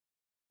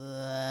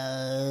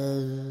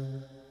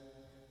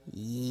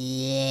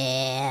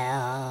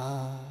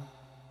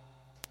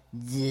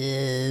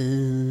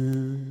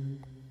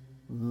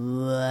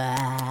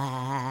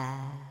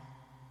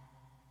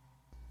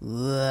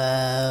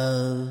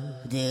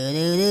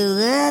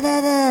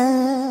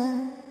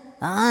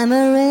I'm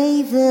a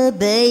raver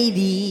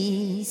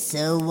baby,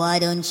 so why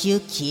don't you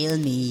kill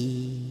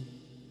me?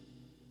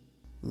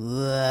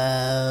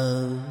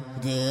 Whoa.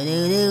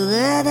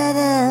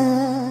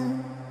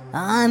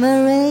 I'm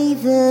a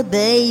raver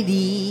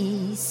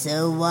baby,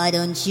 so why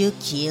don't you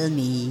kill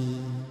me?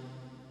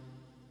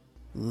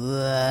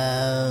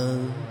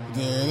 Whoa.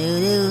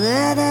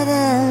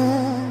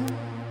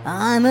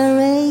 I'm a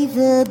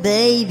raver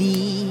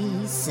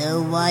baby,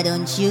 so why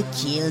don't you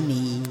kill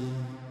me?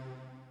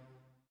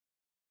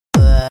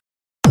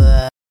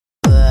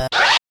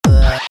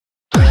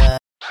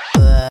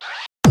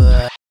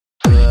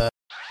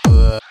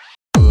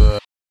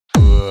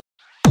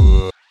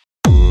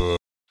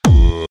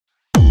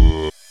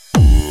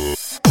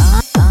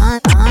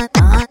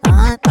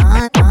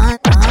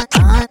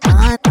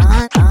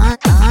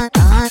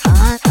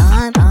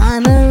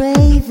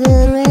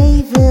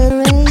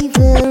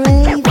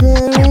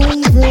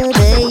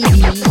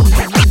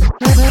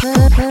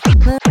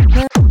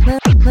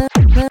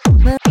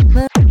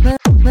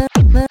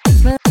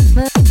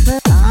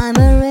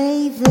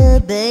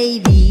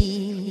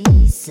 Baby,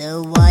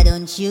 so why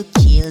don't you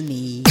kill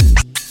me?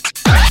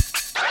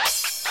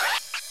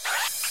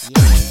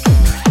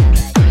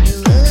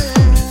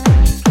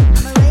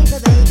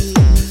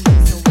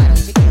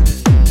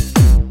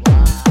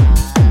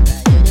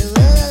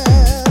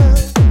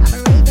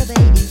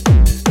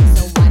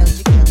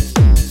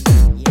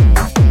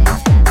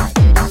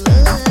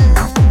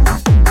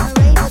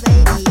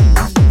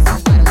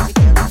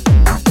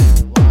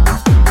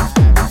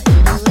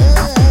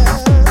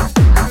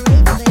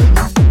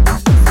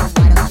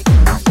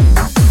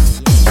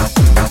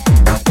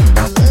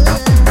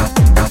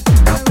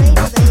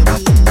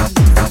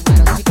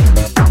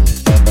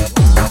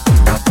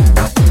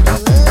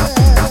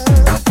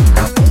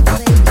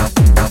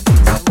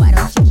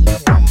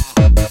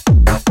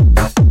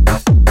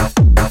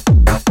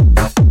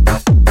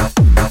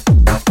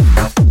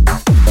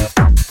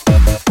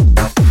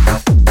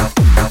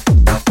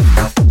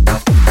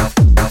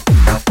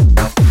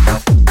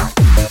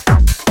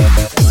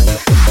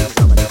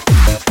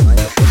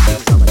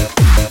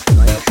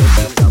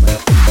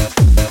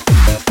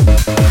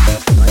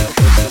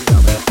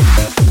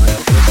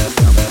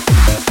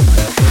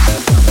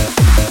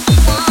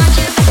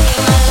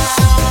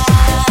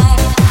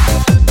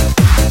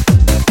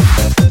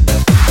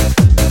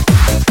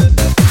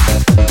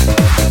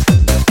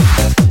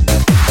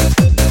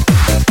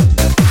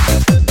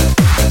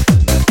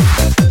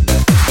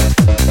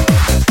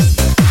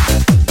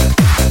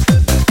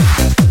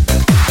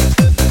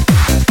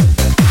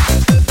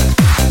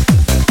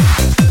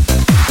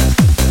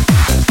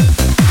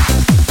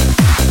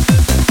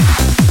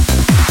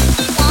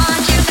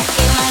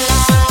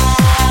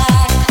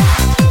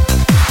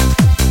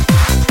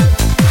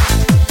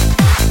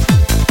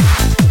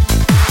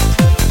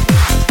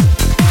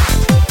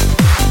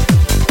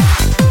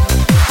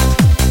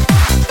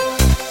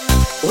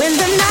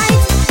 Belong.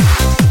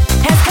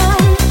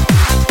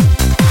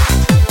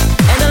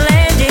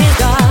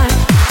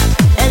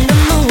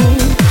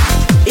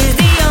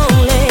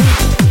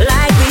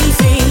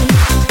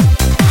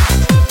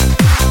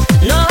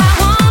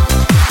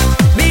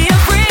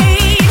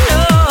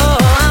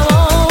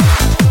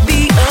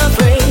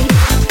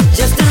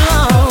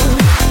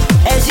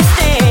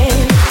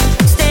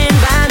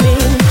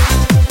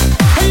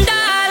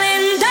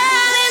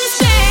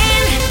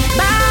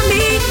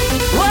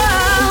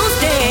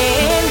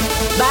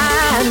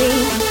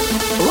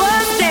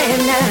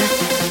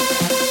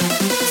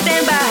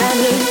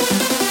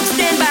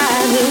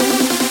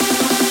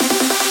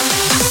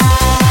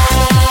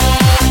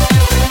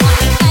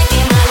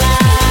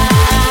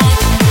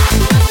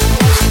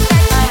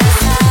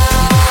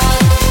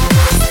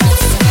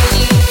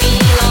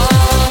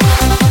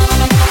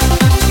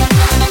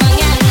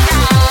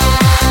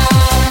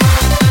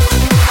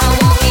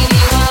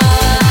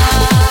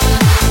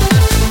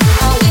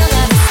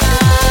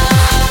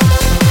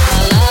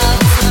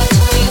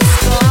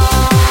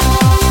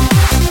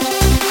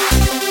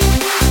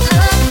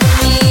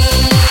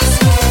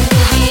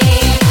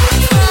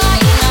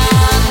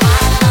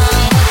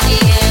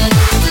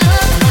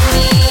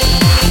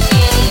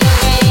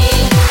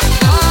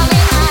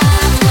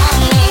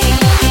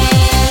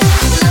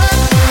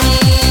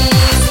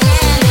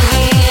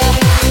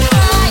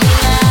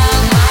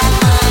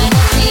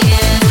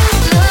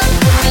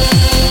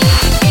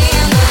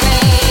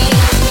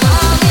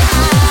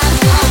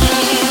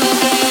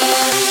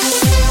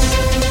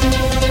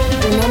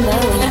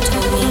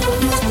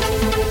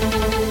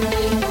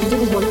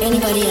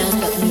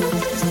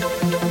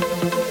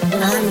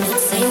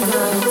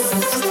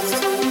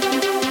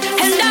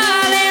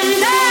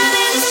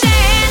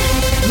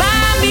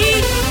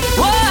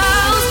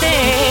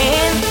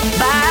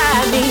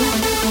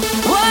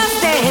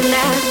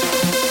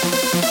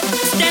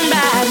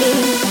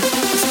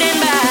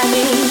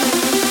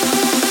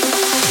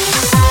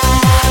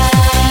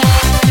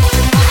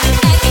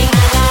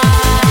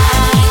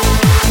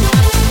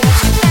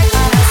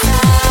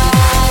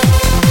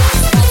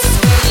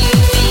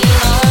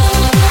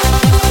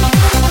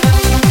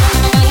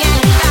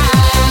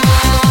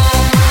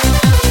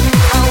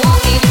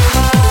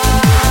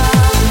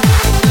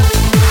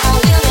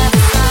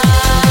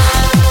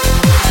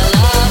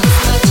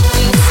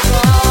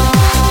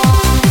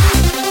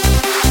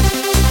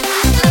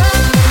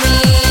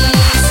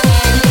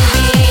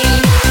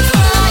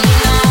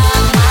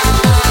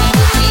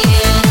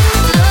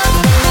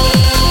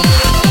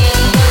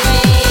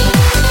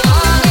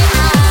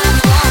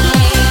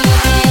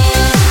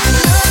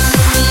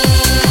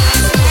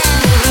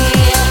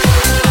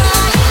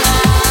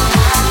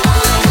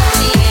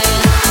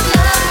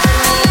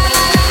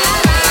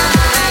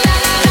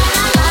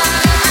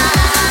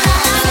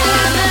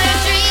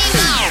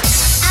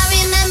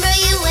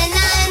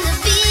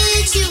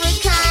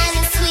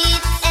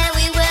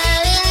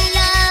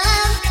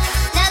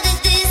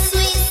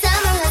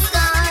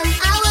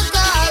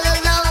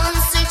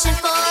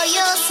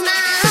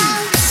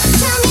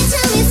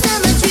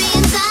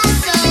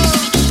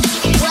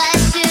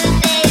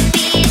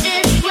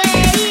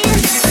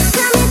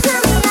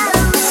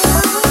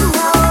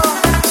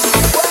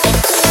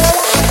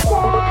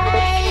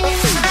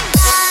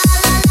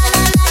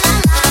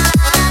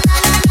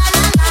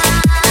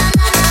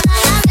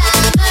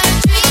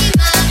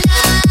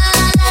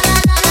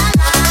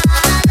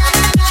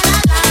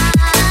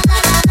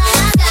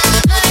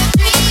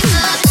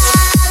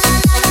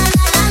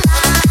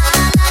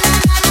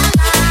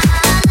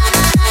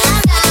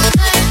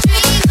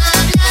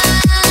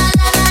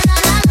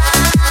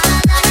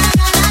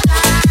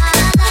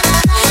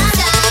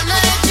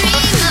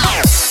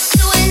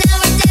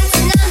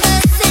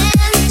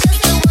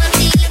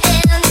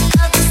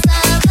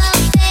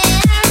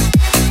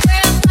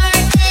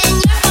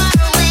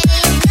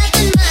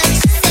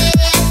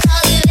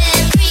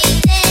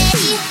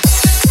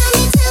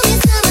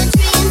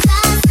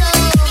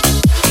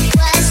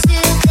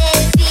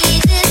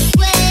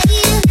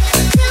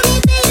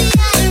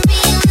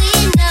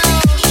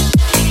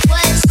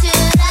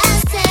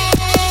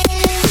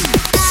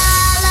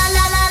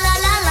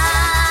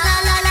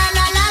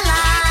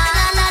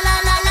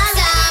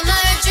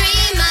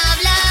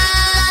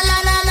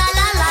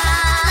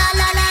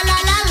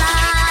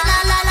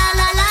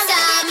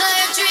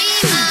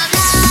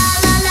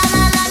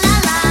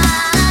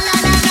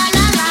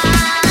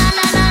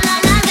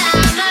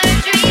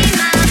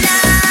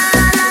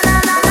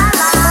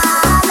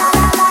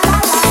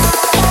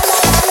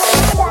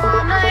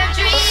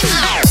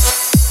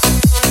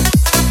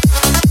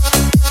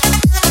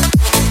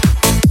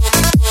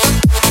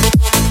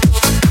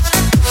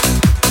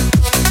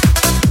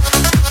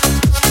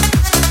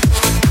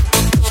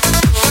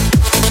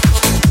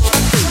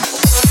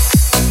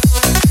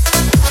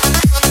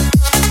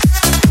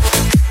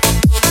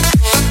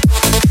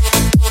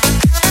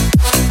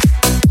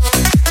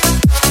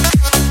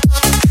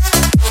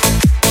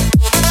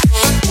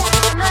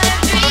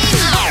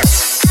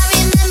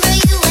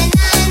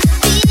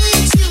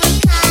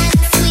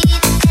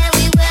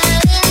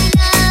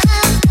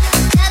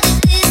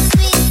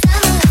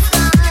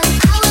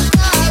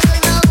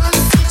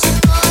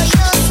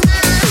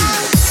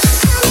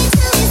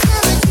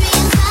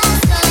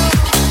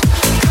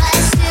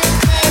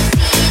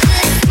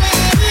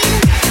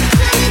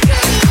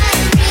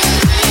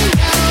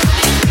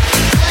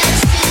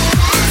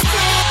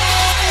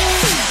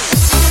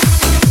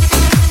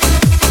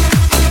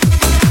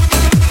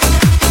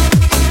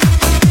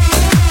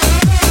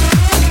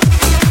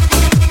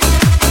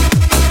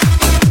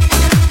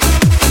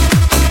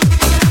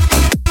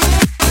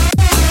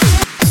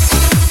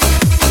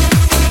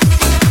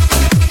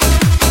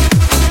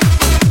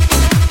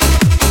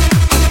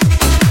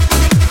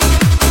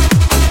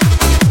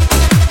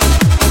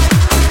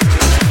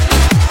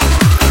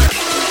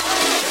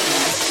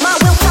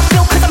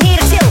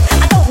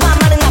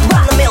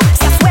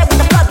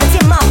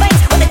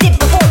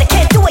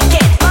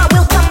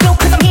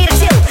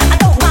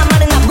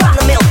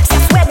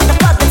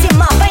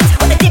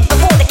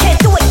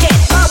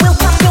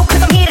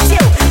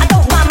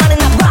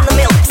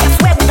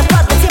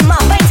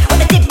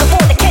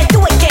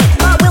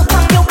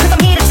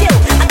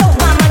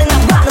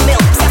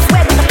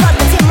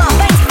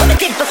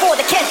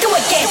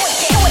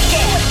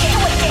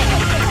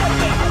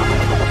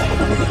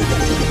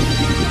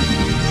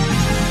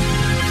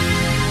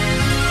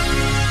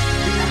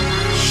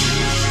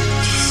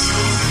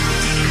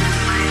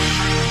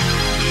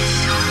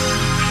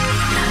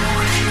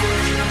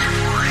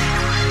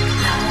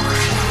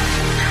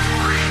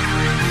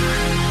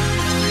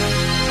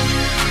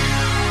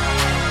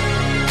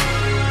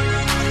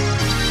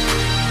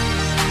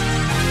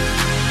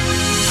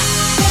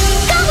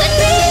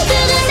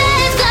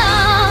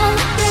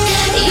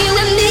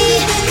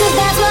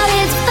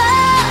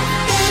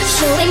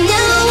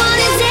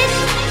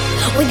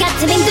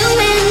 to be doing,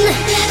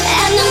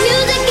 and the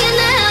music in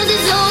the house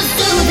is so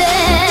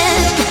soothing.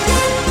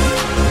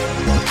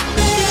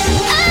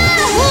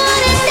 I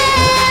wanna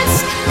dance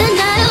the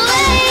night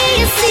away,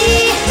 you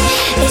see.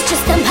 It's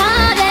just a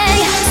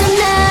party, so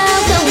now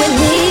come with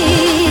me.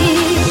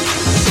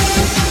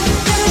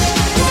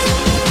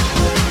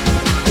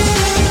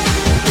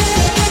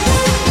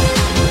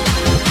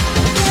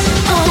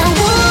 All I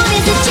want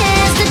is a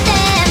chance to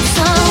dance,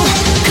 so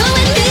come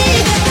with me,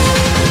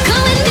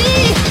 come with me.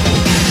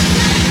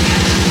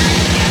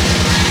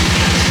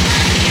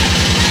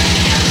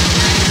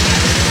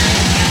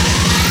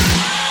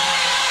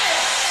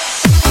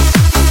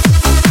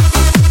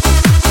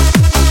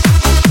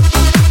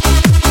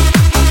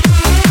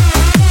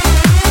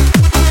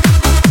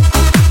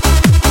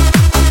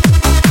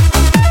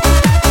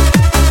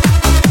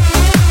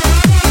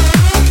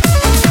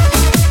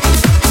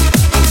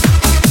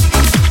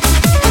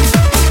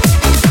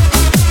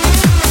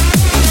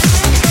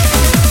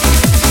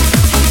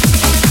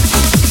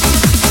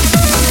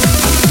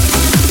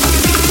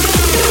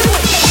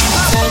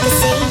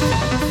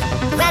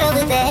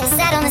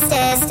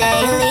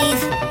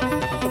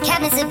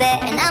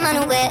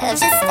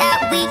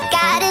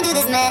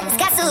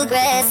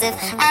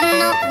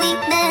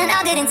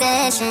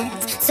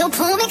 So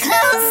pull me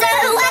closer,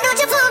 why don't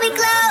you pull me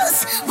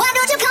close? Why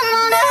don't you come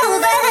on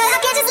over? I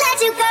can't just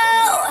let you go.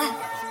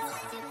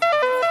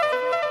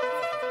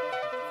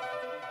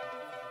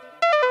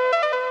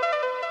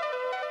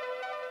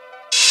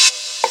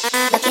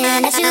 Looking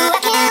at you, I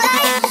can't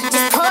lie,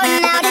 just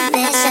pouring out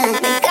admission,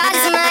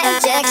 regardless of my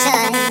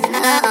objection.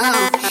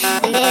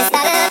 And it's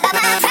not about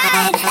my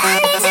pride, I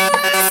need you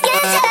on the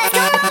skin, just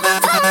come over,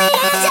 pull me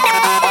in, just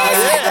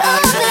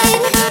oh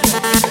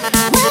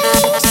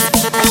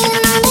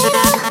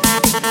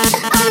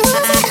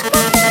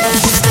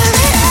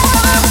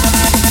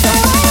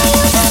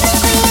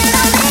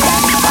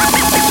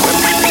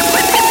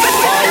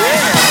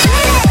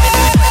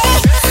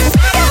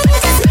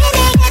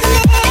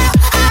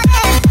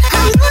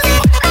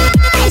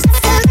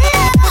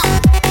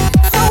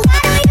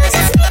baby,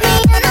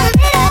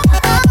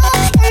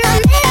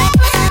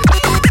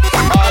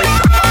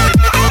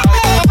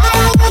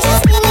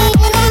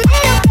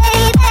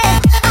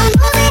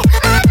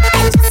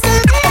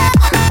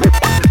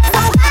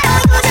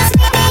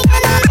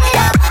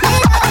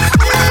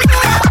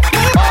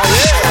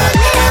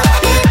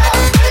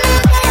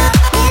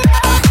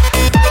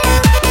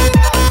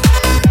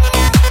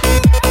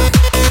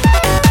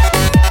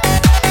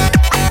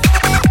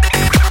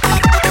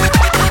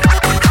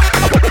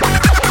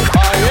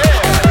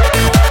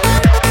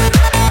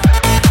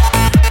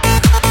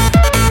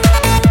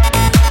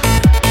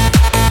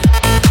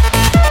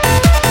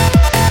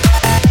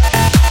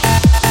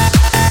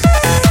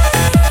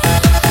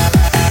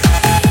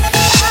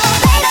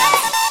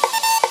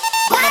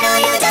 why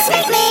don't you just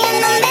meet me in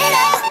the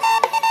middle?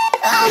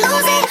 I'm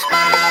losing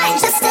my mind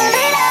just a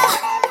little,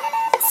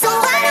 so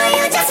why don't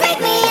you just meet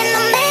me in the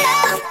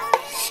middle?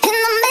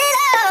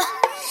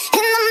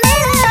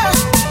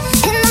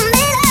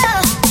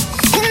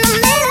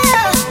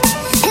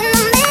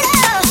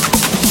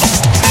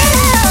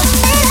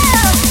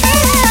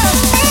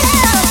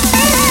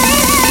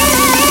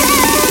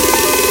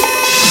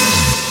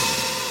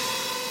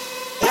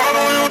 Why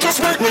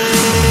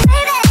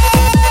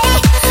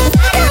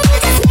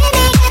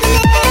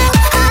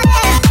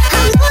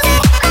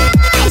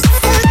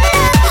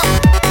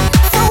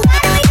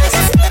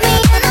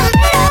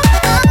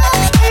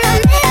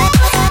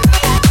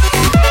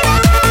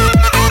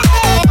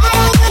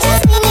don't you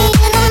just meet me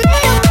in the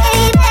middle?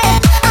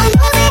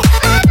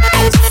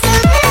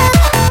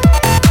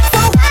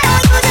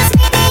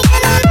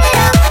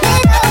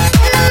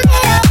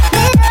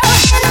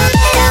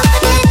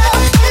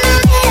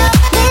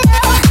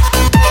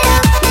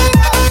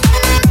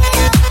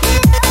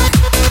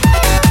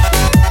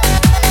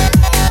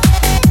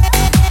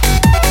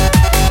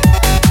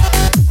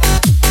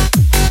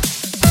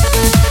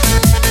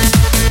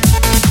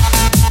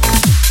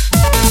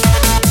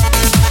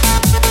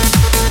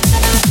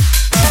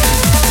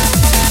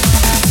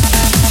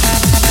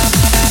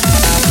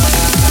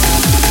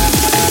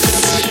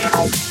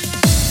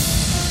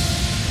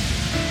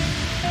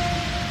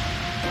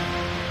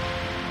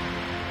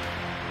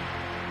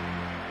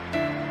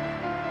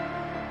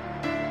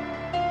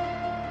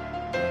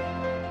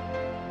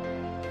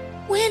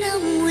 When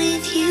I'm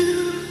with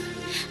you,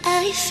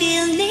 I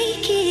feel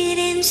naked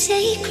and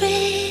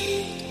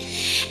sacred.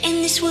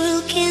 And this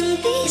world can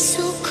be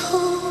so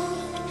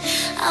cold.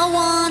 I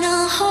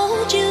wanna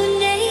hold you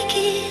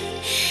naked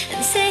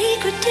and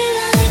sacred till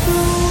I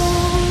grow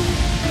old.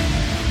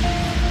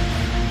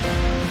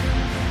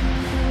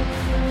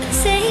 And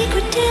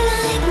sacred till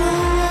I grow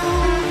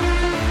old.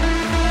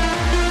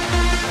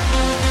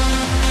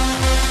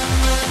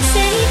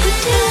 Sacred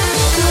till I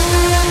grow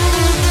old.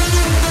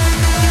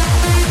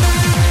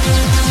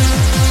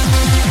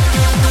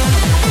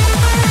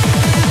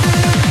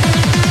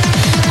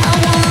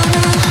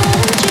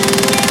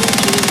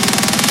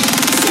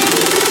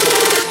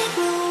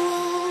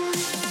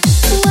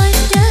 What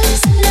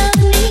does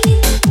love mean?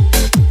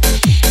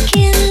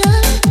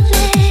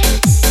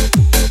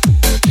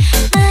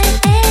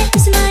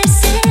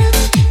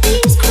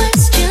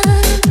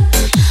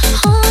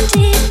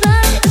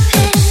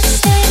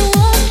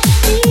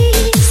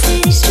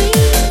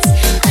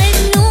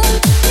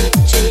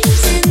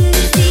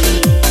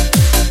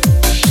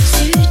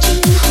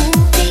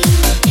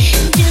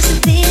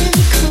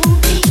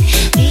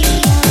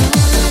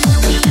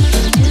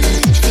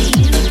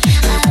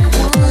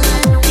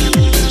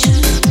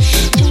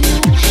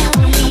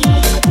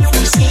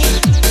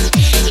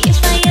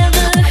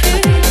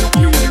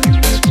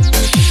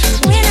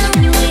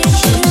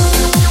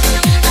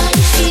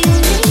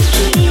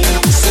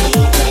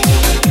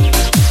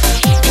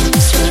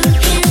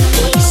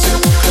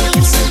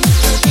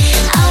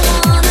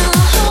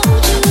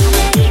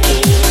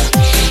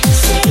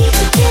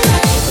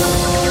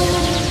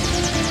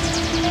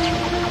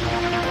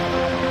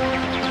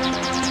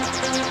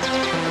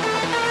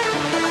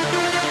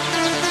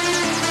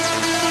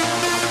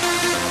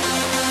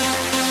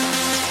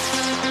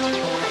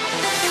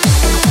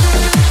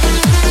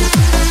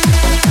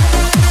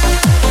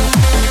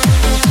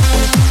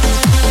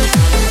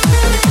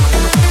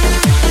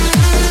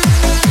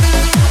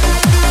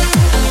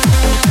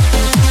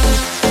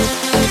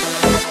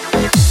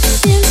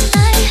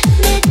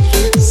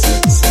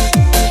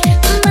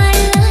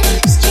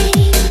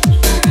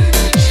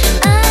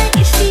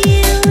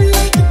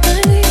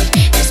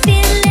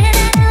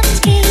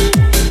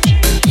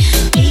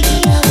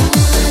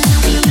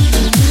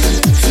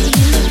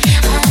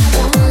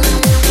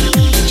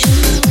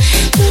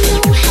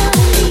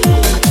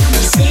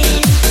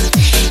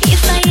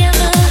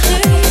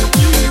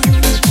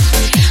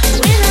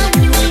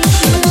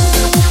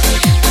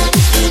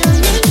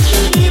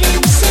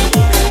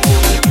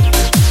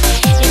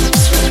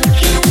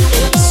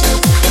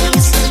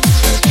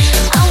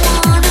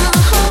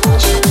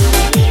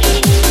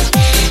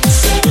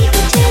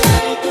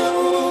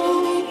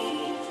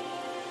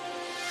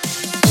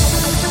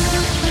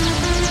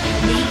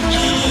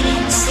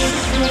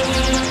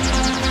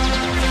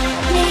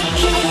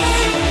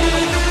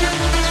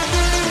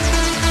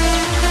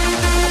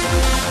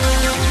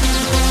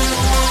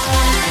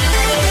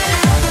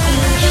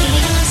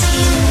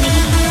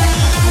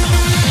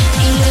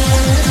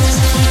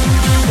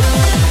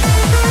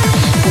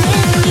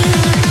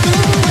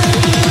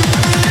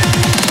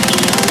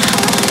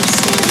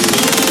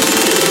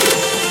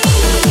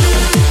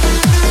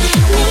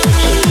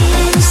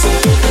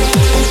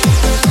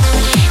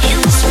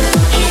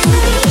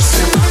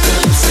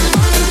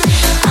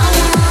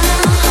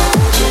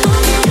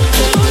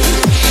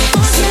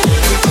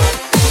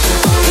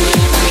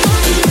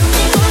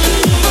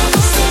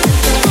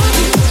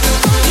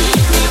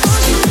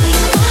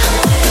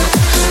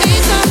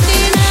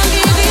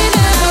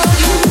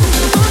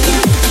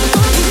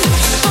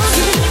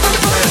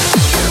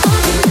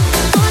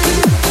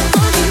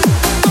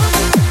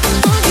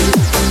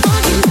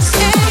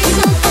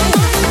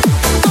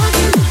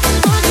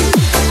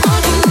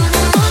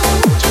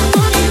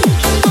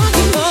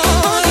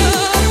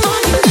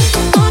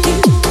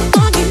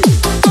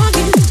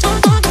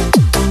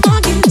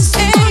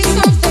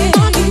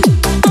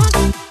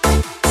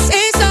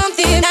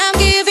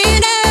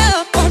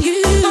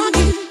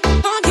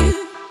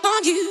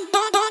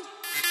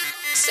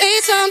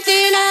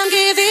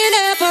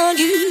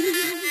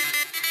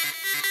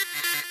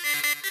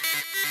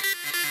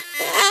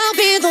 I'll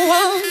be the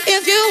one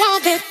if you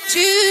want me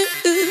to.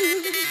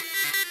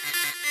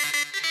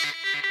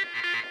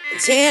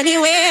 It's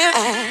anywhere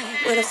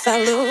I would have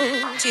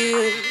followed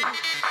you.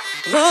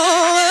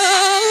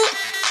 Oh,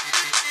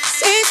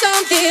 say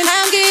something,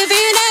 I'm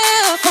giving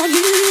up on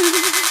you,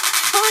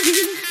 on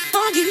you,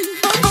 on you,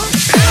 on you.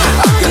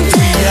 I got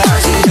 3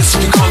 eyes, yes you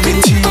can call me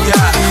T.I.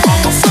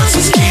 All my friends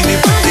are skinny,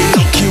 but they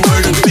look you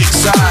were the big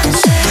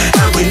size.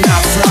 And we're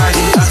not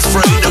Friday,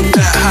 afraid of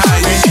that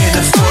high. They can't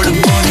afford the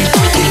money,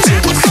 but we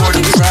do it for the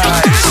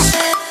prize.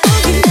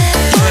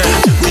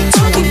 Yeah, we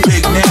do it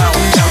big now.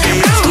 Now they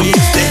ask me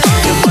if they can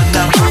get my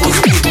number, we'll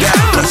speak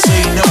out. But I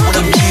say no when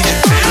I mean it.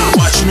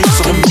 Watch me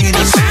so I'm mean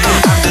it.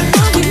 I'm the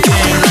next big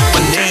thing, like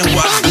my name,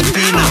 watch me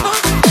beat it.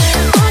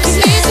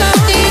 Say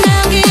something,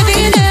 I'm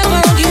giving up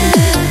on you.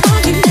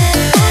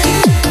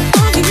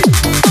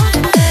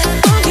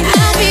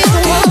 I'll be the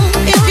one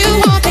if you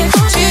want me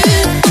to.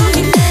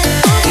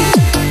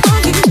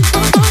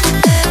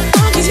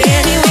 It's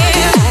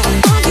anywhere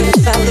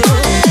if I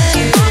lose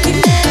you.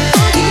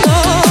 Oh,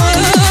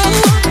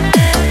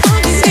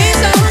 say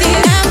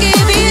something, I'm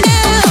giving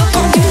up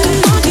on you.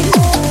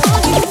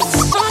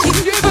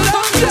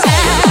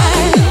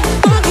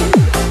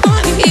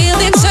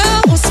 Feeling so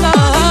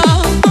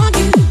small.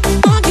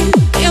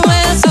 Your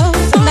world's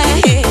over my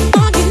head.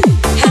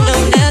 I know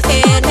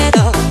nothing at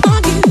all.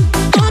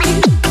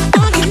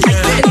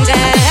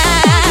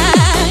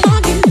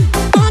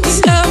 And I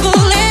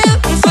stumble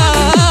and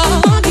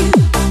fall.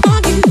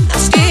 I'm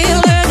still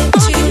learning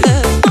to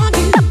love.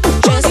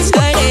 Just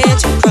starting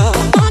to crawl.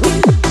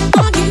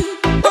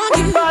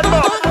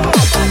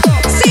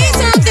 Say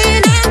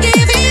something, I'm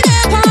giving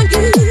up on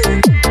you.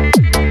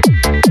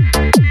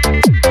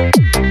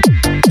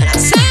 And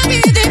I'm sorry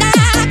that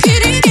I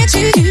couldn't get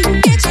you.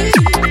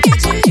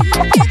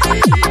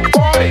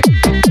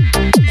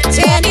 It's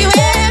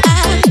anywhere I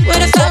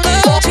would have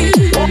followed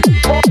you.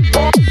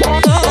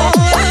 Oh,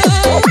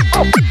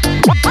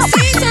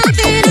 say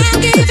something, I'm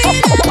giving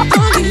up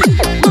on you.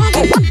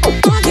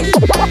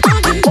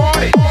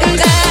 And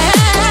I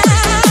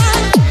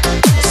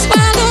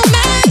swallow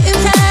my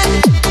pride.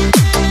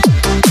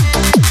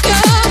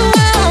 You're the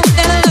one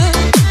that I love,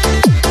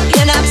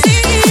 and I'm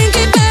saying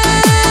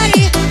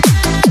goodbye.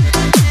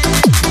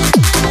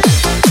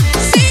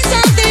 Say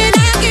something,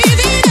 I'm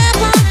giving up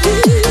on you.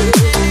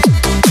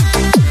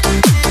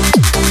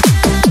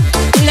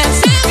 And I'm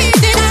sorry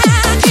that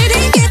I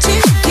couldn't get you.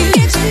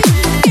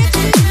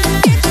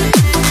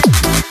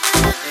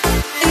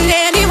 And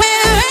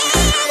anywhere I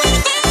would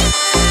find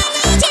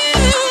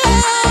you.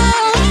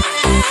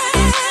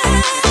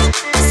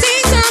 Say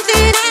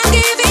something, I'm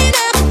giving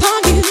up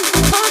on you.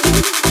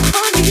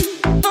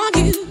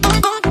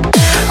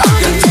 I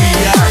got 3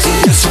 eyes,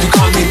 yes you can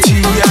call me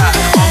T.I.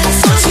 All my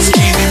friends are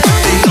skinny, but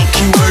they look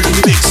you were the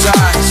big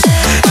size.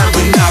 And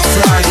we're not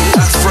Friday,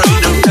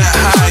 afraid of that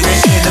high. They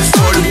can't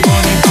afford the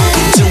money, but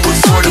we do it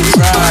for the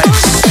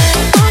prize.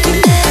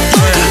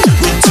 Yeah,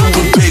 we do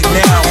it big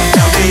now.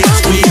 Now they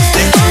ask me if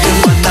they can get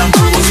my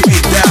number, we'll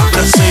speak out.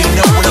 But I say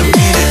no when I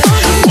mean it.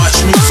 Watch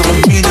me so I'm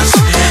mean it.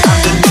 I'm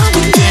the next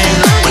big thing,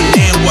 like my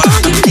name, watch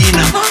me beat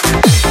it.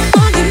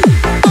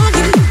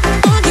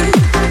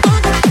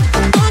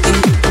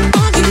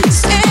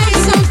 Say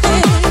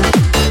something.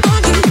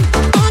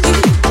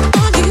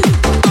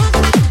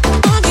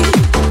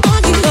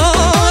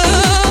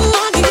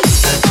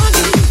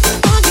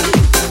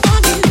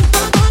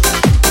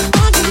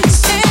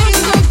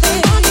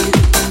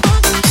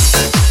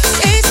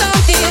 Say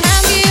something,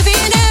 I'm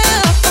giving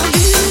up on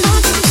you.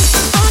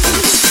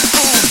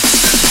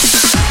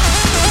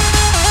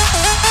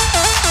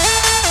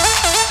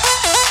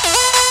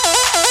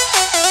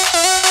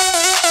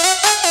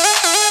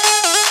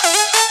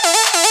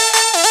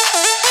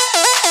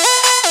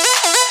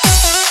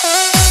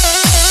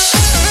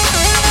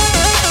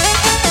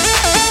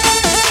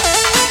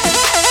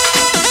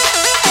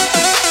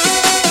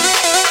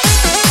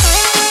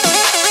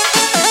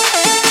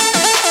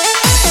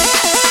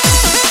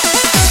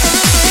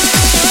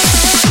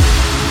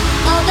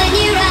 Open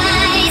your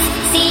eyes,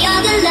 see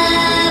all the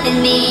love in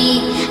me.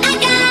 I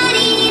got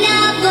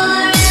enough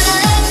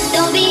forever.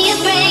 Don't be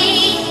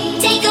afraid.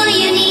 Take all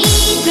you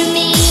need from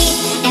me,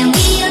 and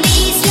we'll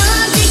be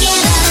strong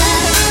together.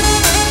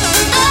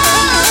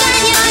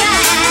 Open your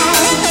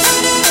eyes,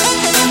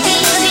 and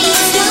we'll be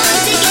strong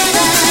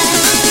together.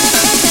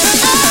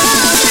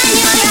 Open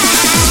your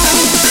eyes,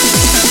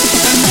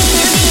 and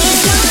we'll be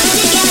strong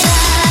together.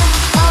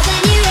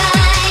 Open your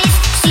eyes,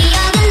 see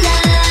all the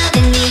love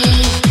in me.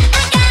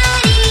 I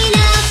got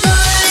enough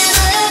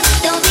forever.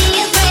 Don't be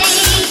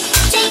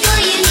afraid.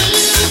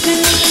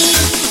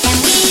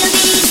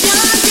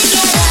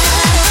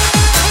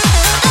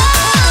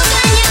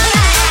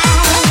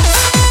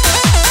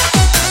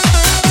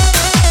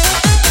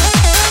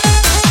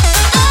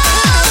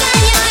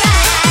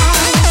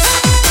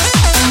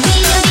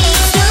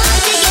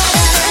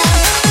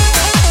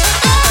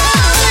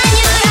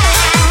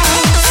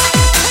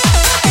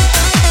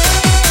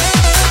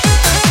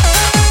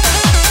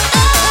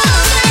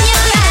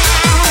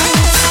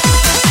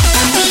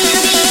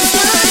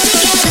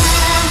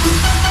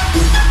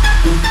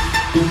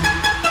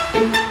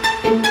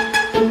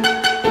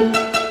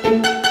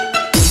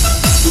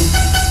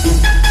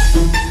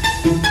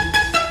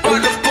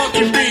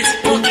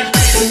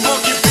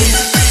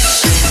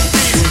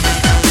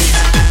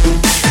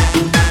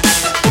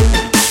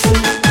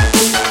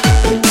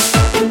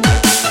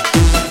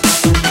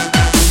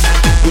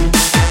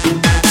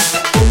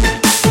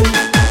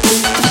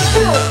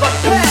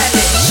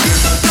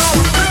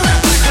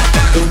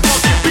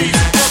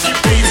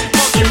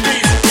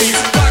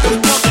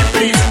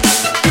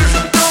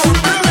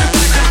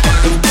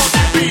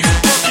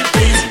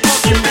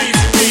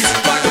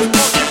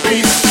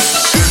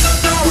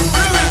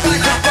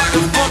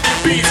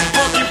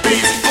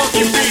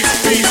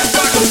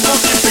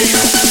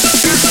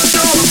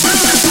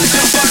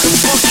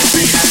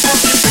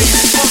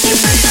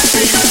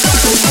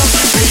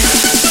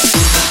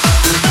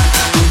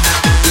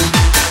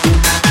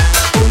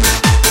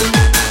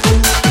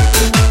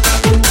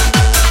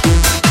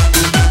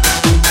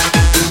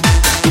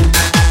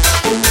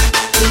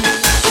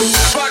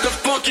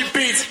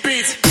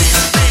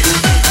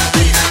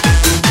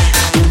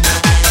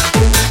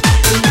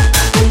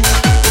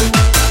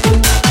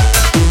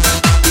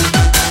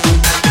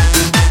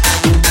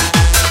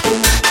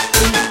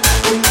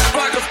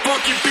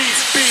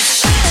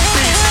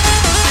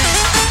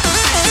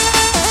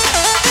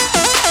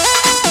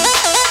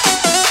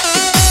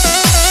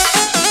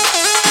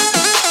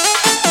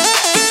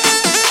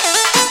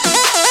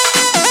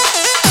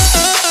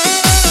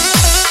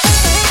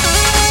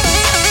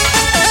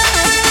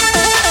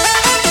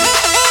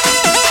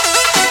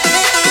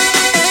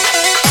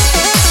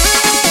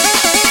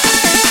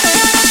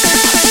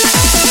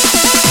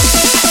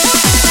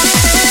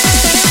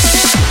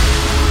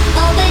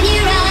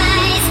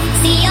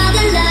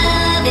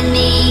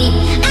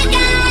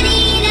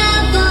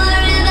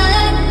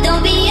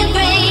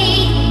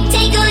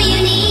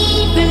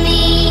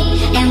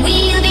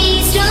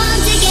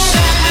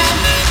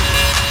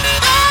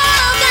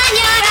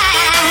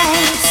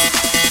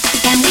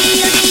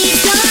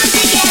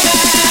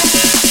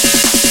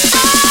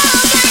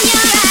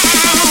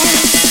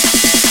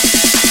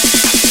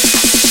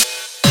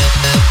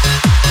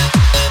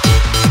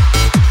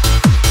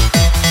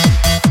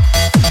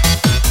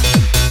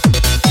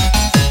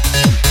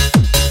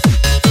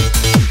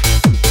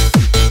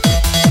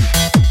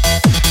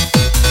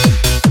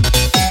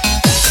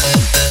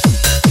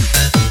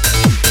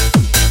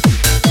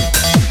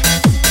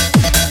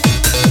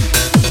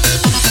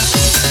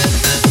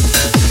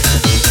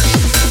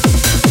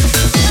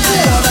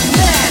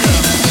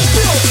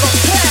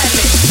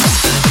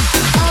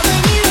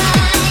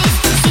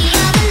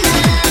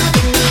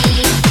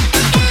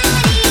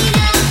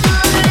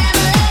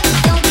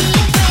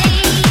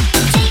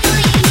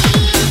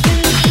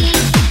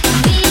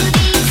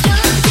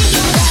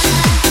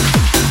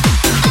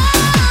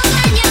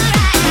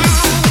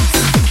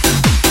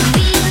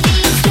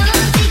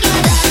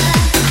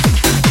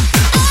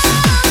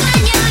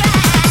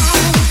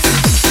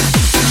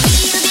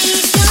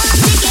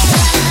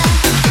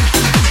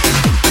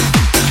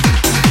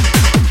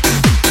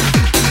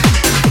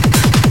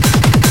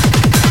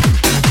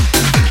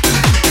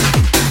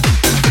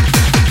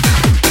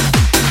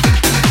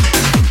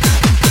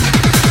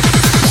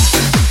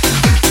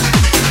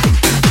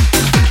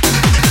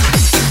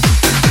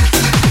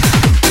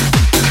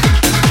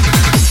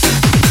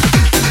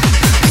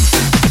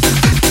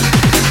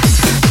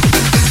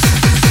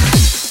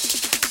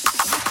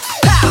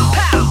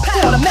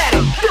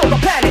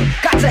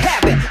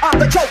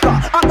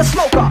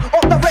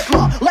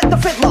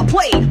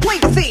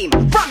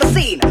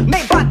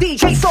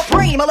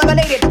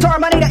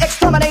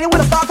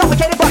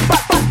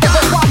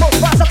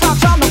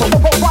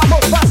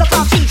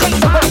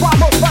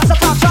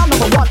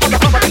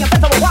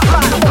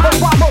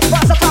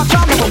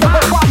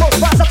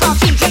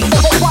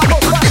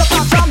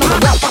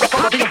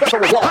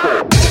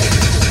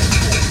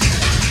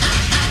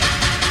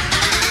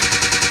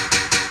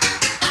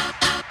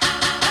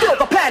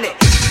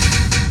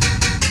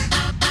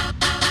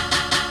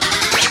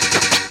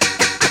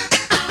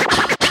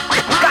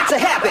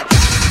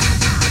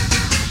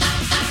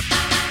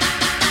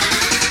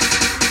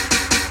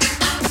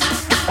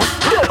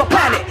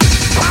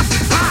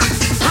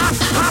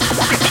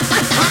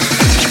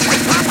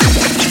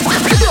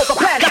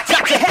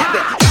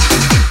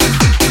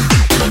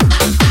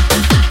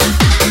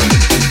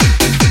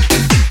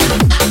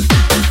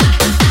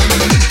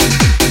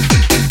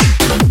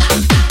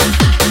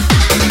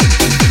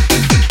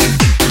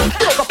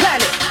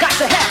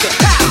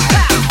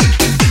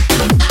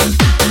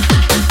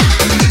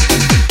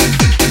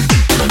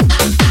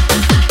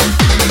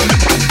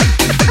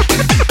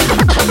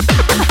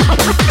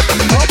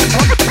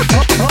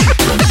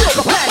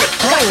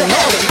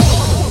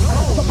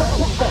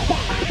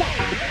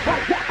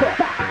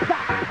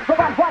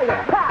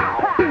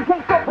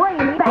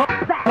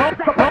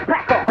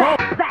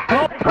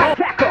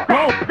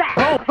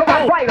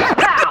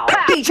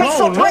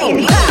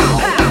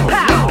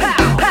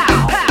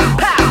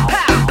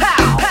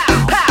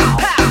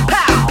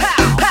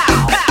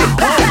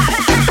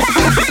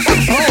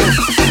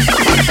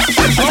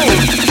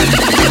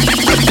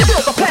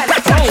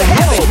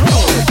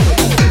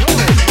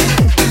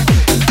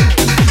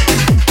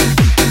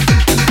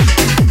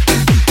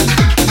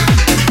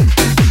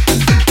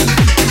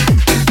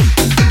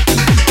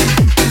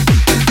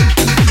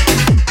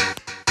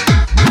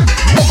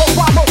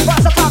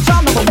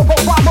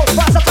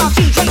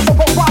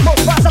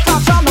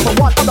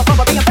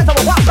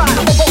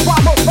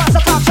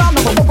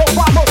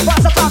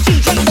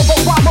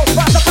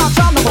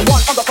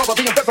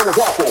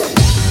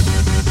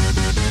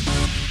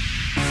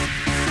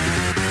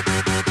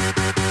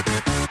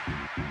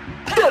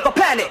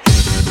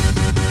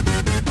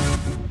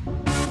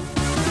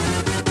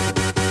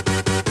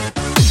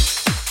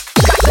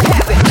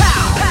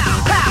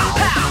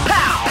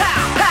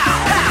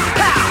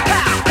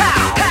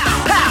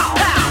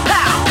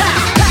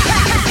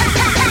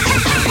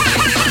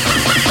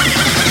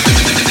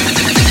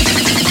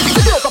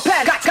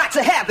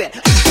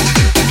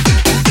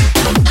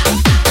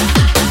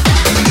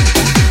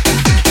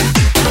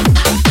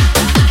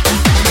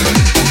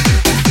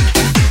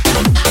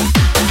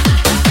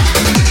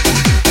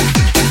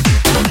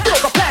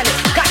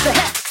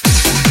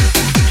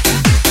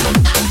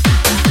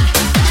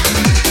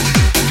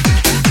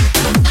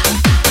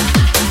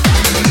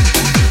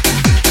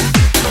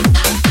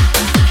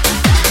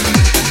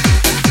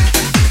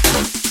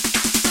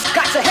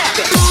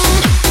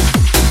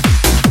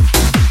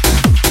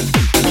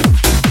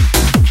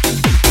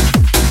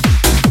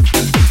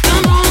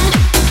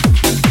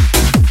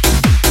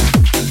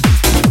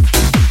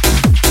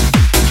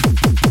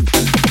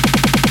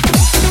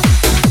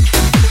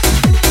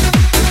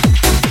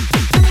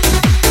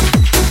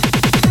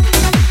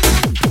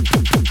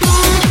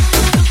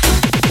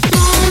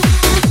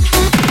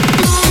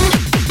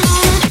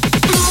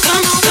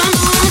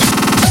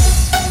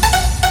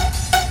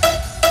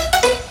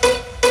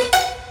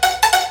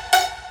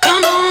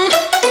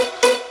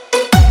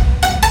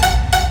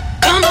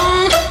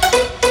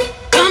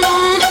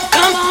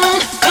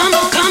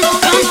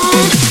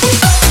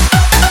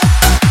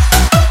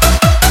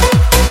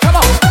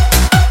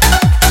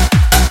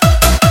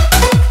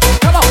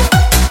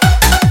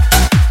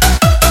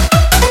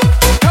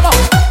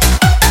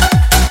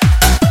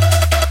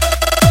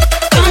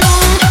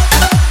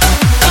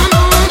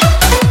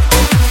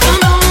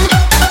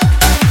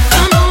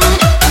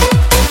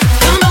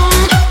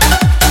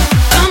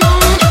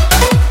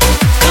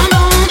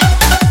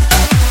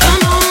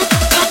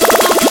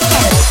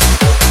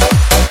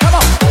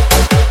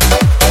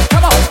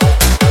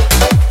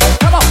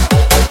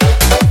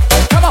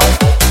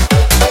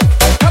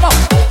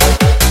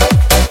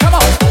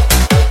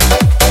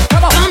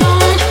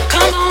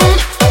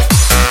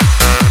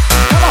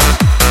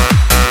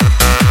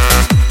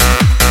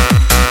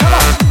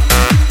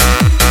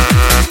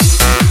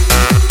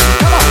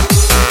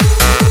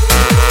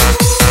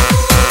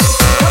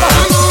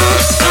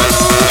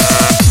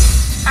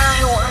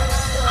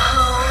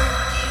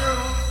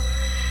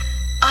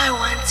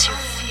 want to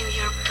feel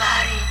your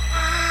body.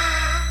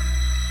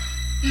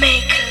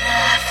 Make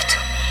love to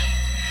me.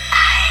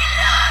 I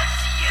love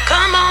you.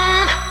 Come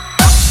on.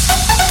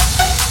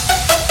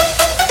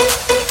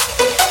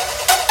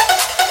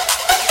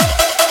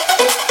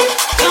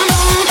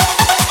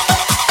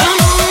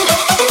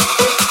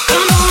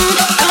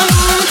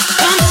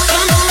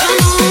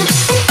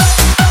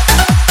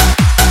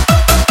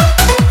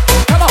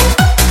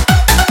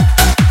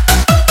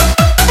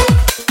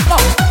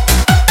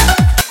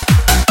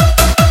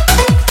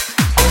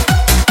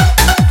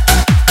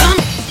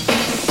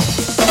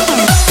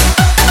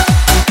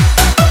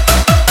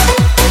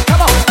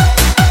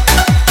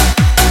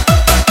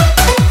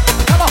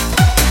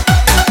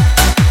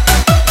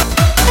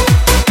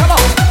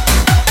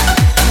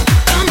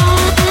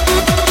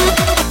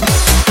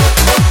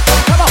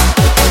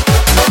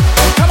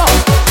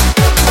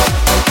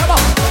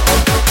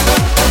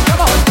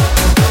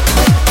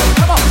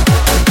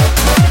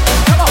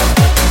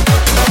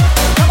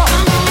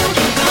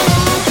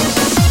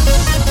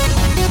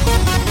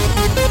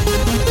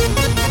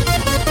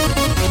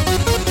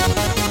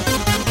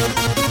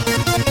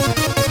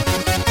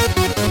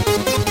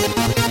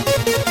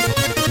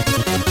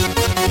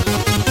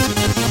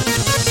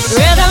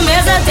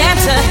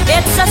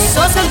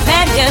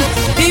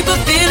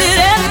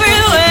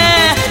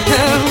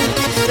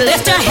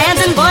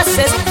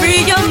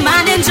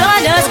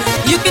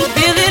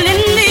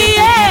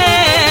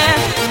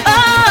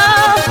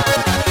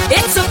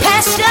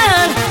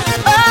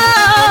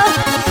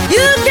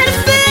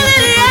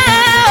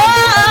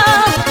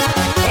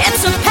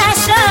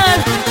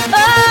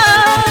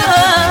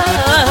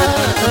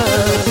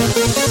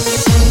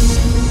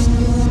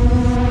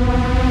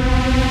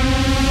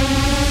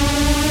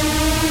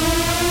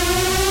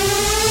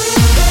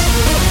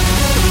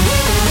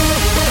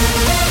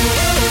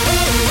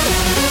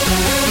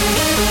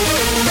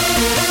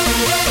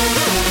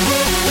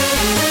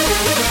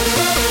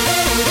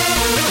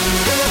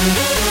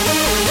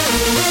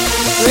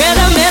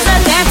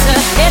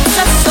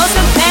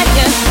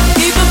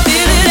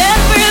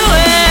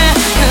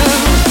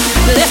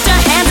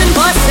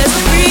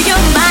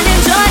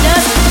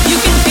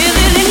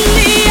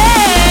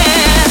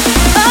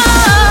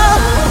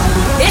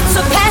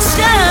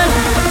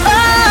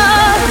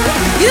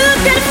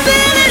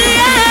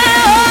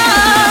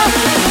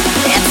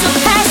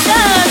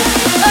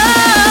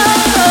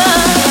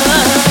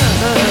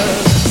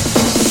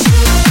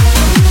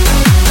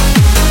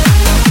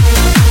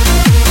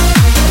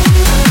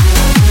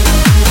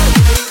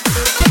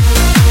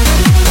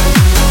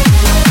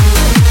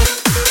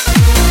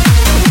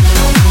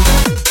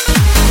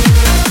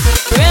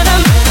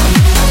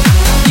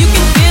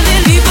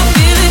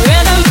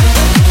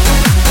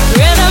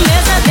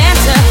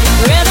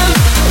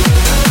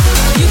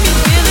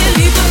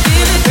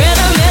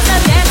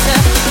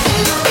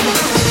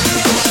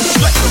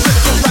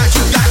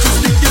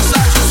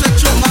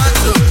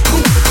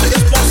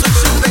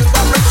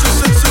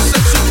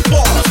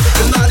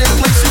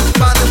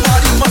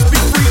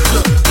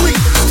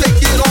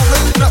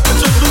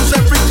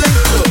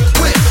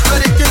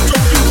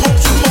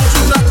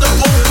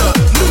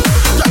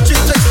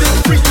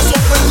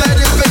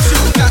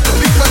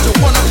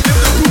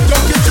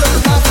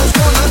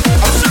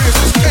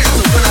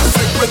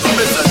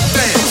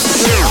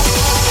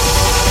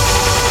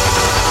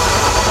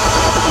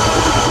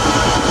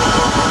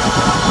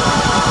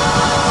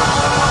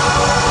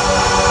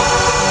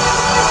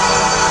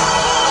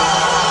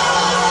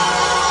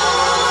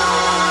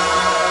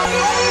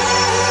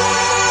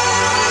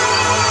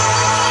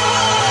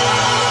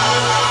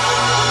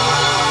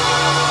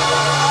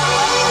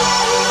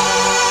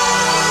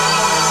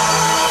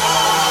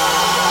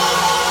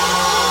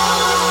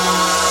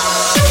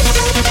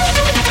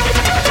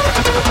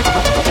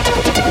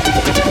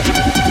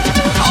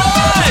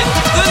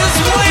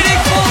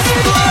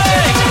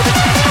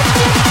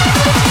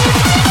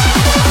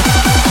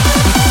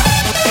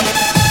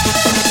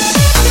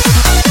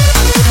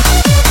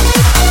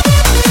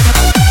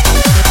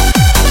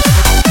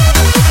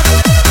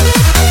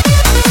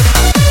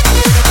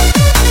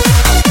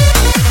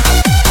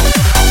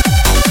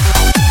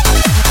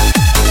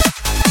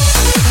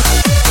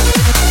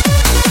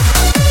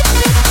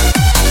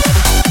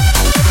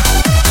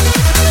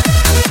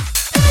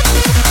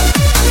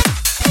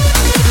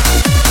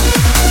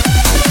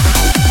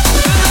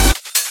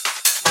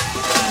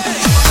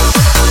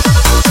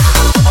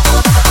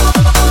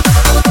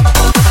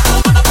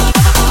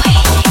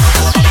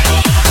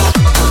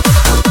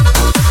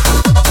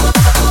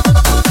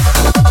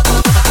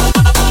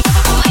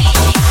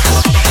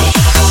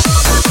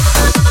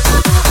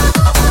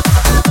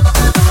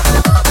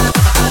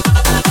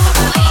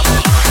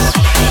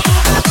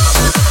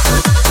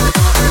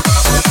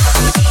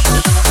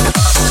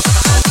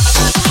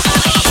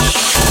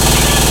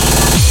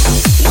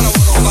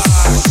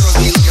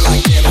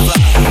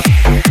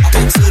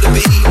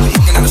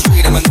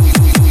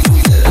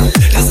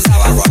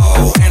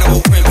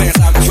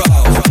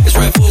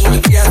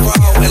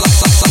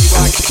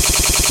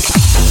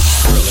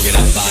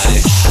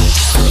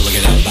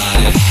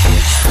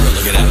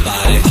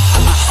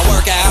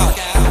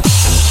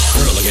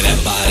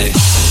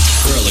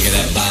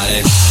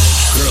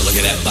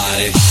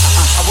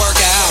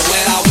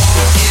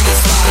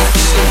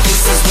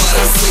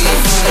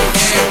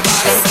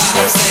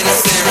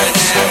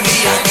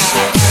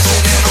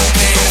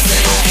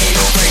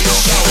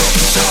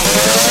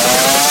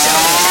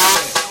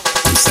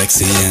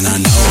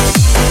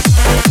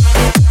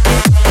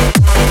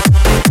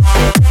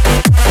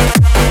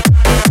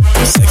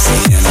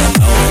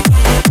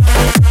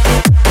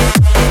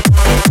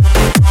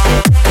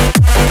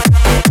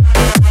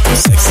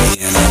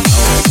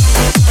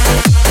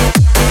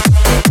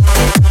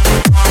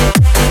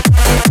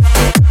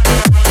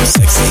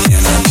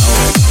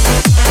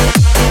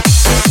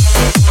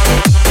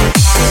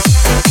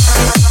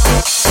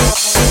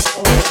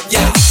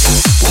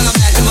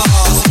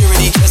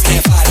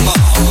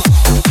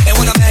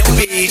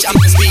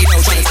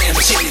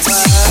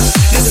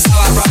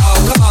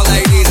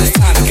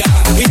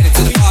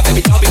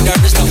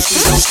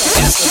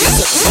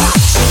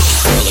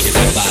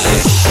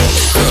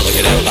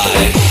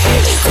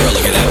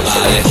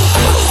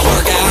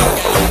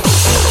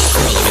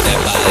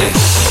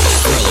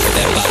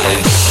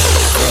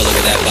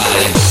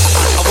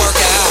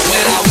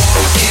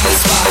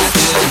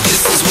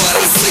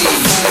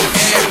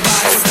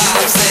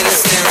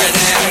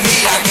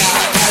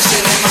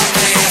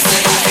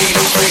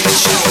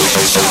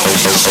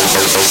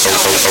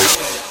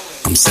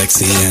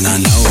 sexy and I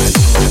know it.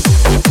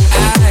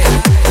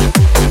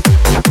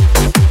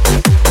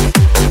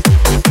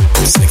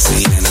 I'm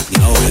sexy and I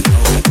know it.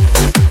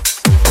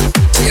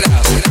 Check it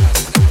out, check it out,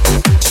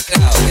 check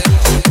it out, check it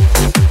out.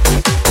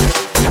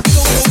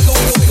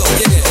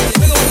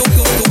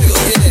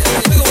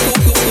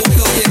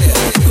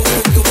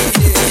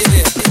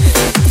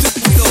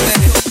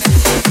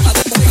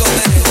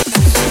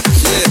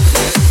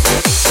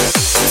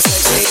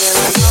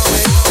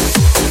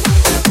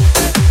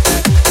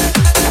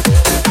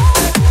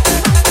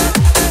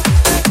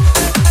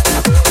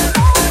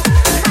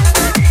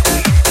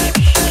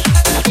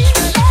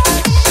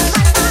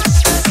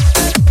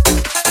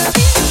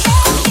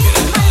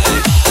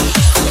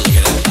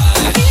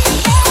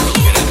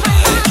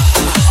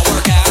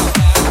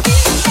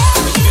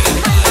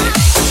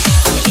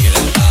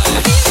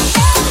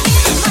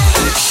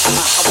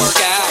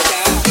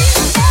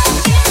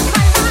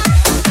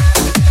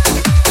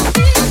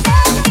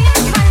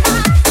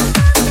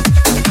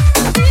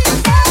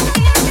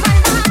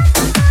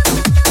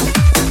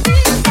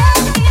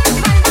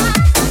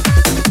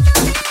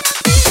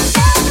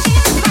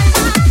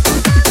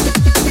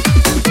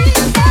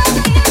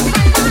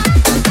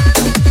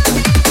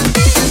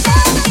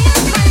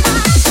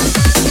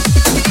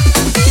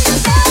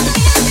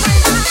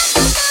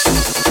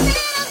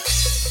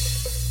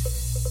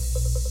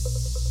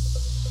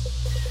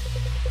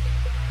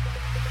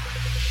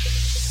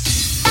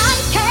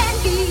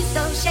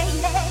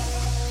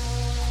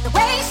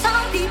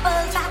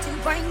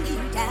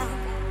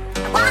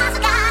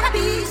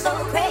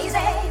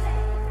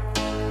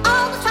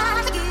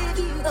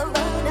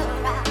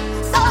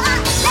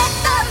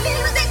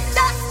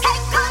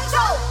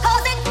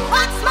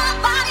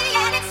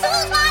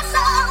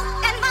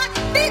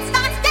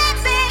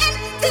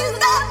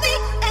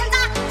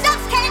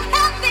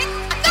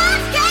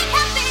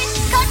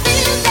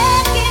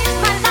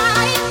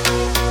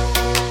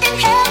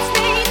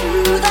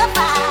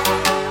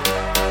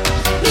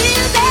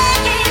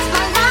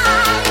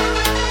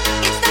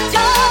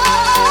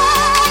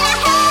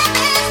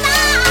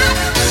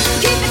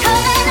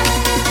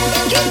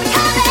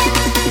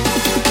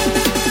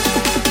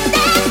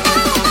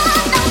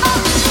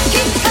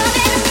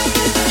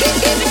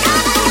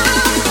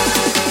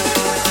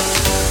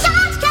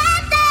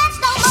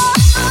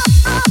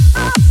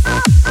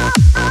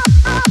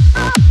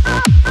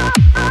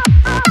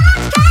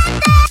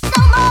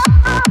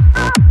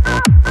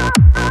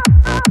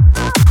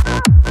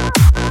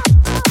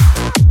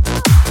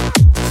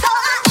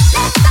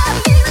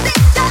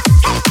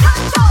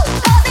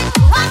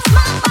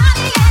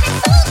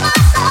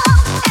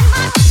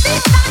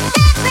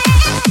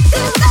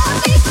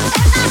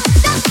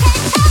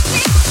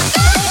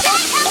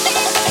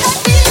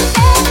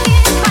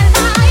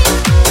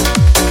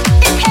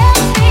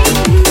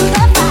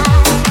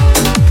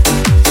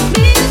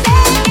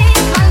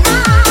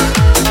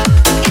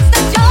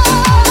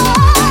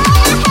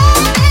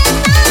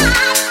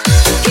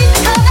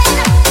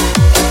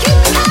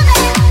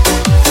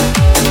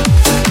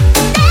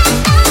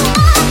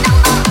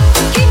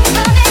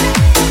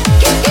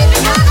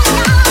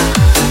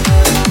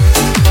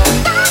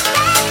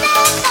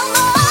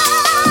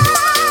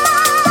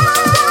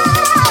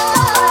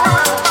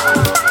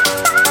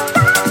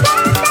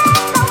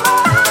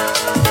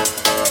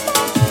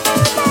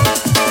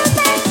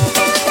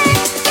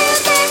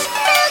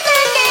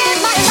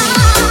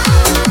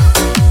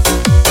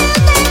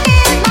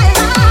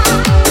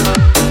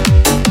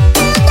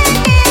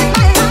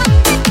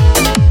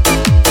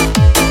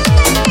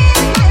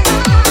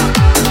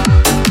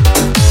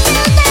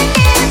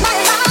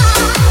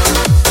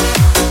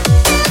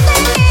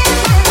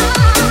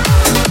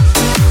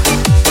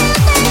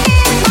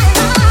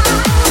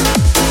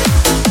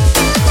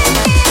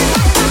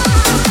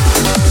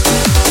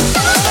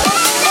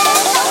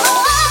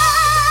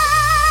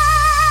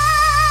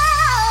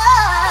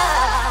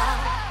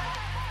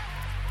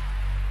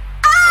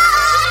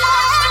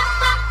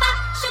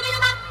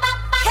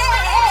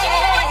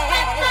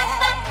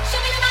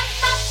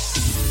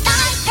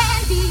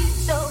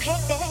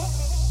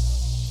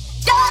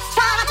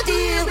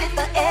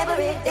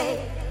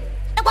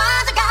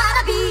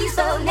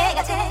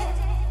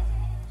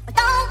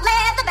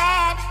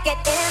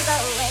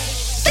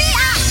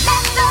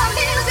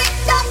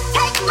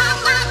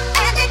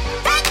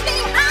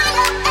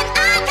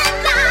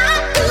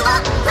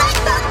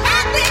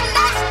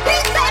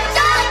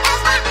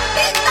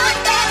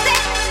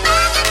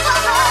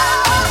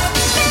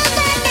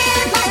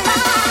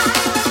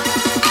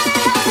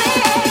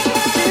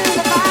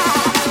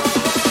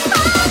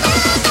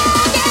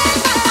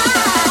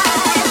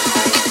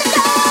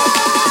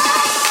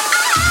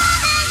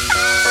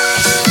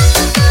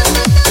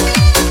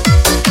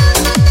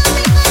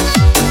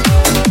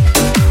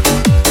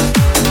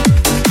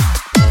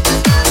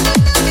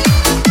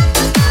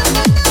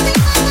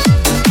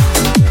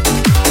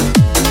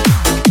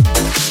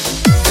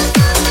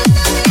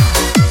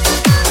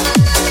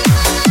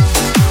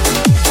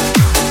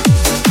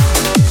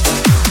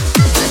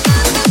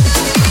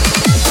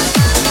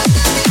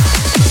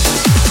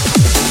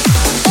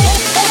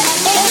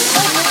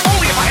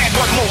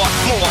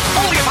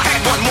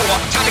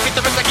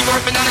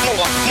 ripping down the door,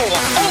 more.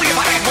 Only if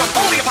I had one,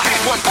 only if I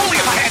had one, only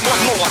if I had one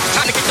more.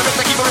 Time to get the rhythm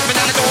and keep it ripping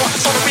down the door.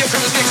 So the real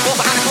criminals mix fall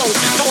behind the clothes.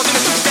 Doors in the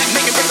suits that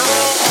make it rip.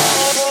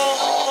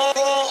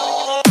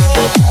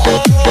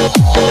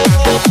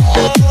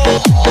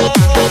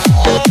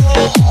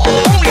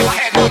 Only if I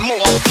had one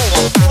more, more.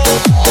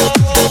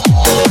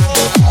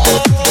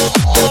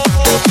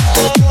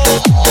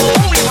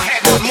 Only if I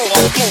had one more, more.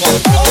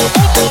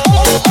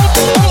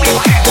 Only if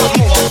I had one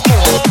more,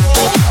 more.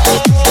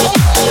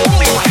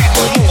 Only if I had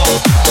one more.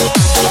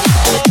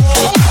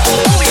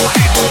 Only if I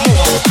had one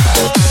more.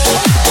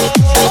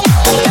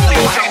 Only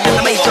if I had the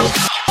major.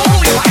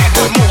 Only if I had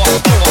one more,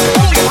 more.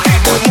 Only if I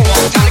had one more.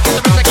 Time to get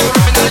the rhythm and keep it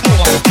ripping down the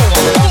door, more.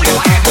 Only if I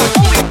had one,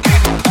 only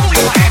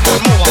if I had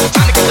one more.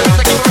 Time to get the rhythm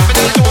and keep it ripping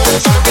down the door.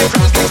 So the real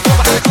criminals mix fall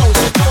behind the clothes.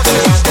 Doors in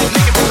the suits that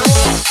make it rip.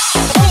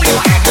 Only if I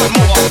had one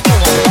more, more.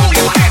 Only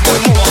if I had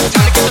one more.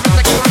 Time to get the rhythm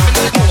and keep it ripping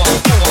down the door, more.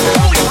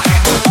 Only if I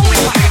had one, only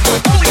if I had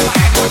one, only if I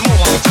had one more.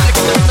 Time to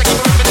get the rhythm and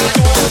keep it ripping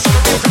down the door. So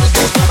the real criminals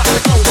mix fall behind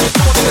the clothes.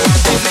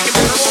 Doors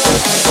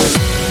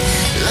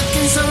in the suits that make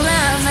it rip. Looking so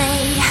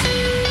lovely,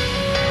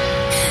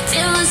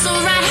 feeling so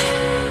right.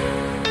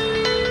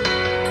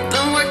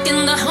 Been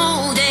working the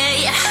whole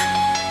day,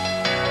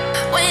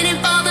 waiting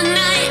for the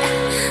night.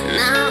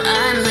 Now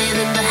I'm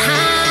living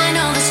behind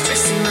all the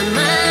stress in my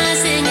mind,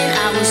 singing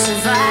I will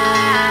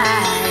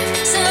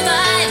survive,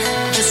 survive.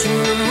 Just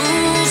wanna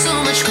move so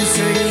much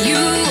closer to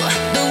you.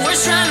 The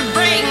world's trying to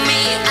break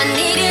me, I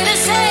need you to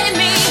save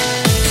me.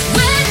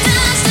 Where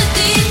does the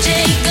DJ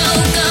go,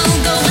 go,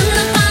 go when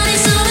the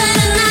party's over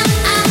tonight?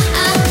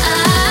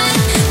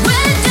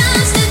 Where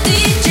does the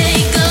DJ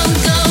go,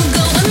 go,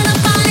 go when the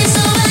party's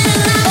over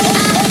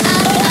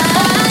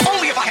tonight?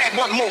 Only if I had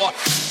one more.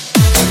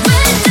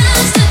 Where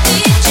does the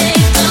DJ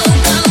go,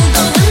 go,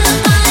 go when the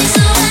party's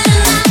over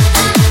tonight?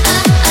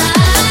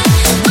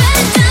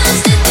 Where does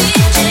the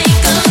DJ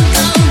go,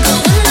 go, go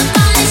when the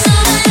party's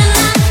over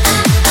tonight?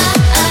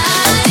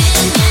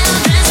 Didn't you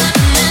dress up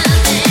for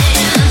nothing?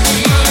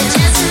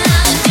 Just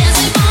another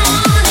dancing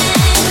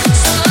morning.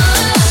 So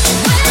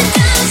where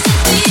does the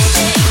DJ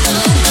go,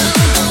 go,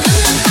 go when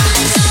the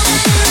party's over tonight?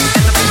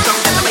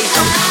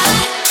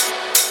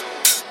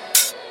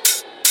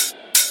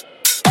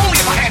 Only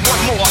if I had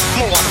one more,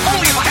 more.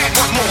 Only if I had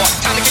one more.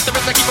 Time to get the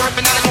rhythm and keep it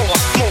ripping down the door,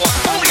 more.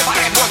 Only if I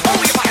had one,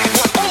 only if I had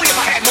one, only if I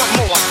had one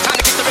more. Time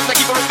to get the rhythm and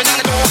keep it ripping down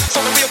the door. So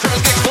the real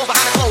criminals mix fall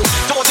behind the clothes.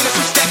 Doors in the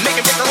suits that make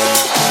it rip.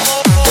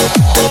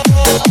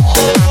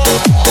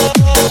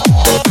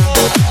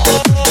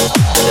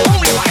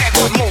 Only if I had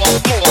one more,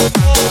 more.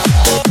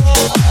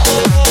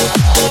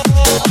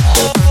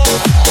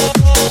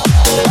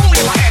 Only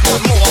if I had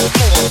one more,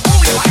 more.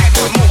 Only if I had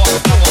one more,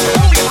 more.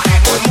 Only if I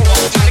had one more.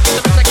 Time to get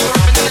the rhythm and keep it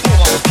ripping down the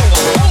door,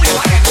 more. Only if I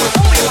had one,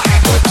 only if I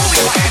had one, only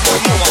if I had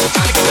one more.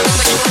 Time to get the rhythm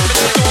and keep it ripping down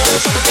the door. So the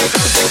real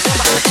criminals mix fall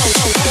behind the clothes. Doors in the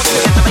suits that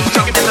make it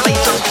rip.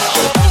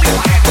 Only if I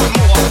had one more, more.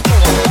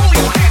 Only if I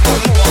had one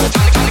more.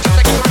 Time to get the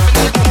rhythm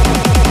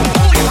and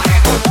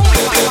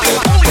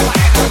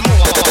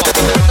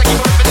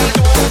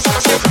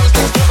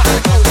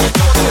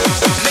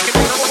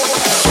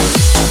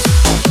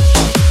keep it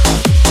ripping down the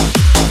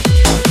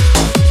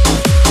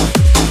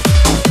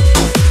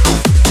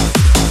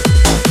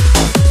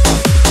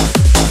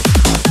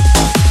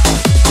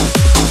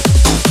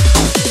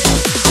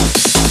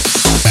door.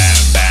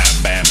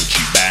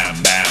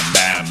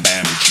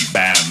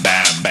 Only if I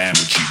had one,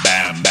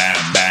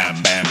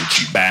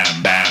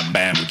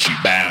 only if I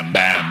had one,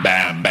 only if I had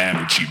one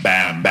more. Get the rhythm and keep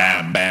it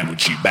ripping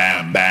down the door.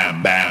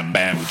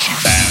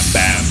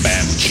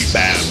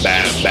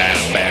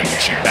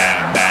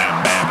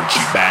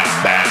 So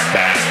the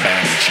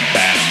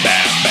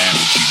real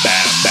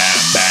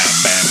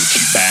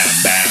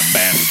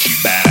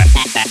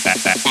criminals mix fall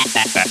behind the clothes.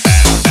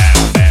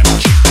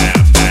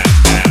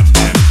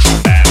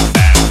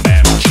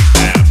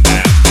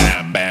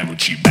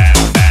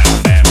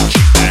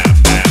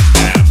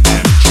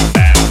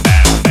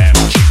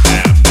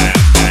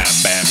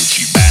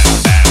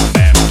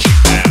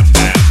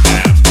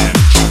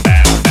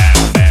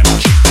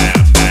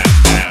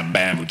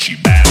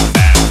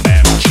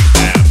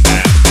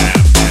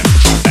 Doors in the suits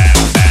that make it rip.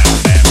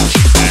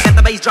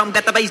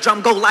 Let the bass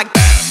drum go like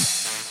that.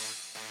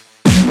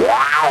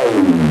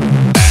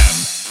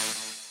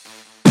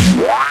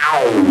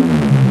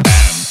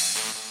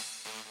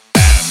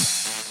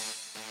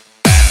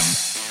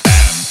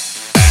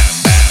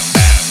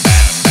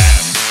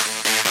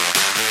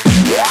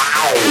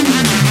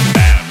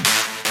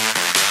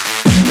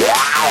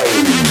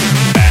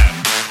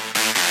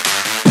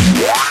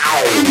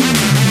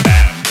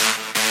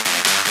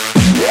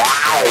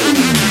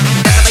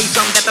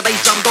 Let the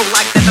bass drum go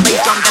like that. The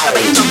bass drum, let the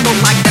bass drum go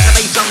like that. The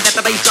bass drum, let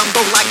the bass drum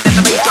go like that.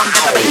 The bass drum,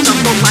 let the bass drum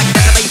go like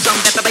that. The bass drum,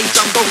 let the bass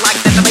drum go like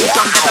that. The bass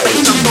drum, let the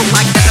bass drum go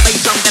like that. The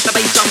bass drum, let the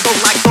bass drum go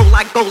like, go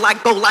like, go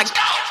like, go like.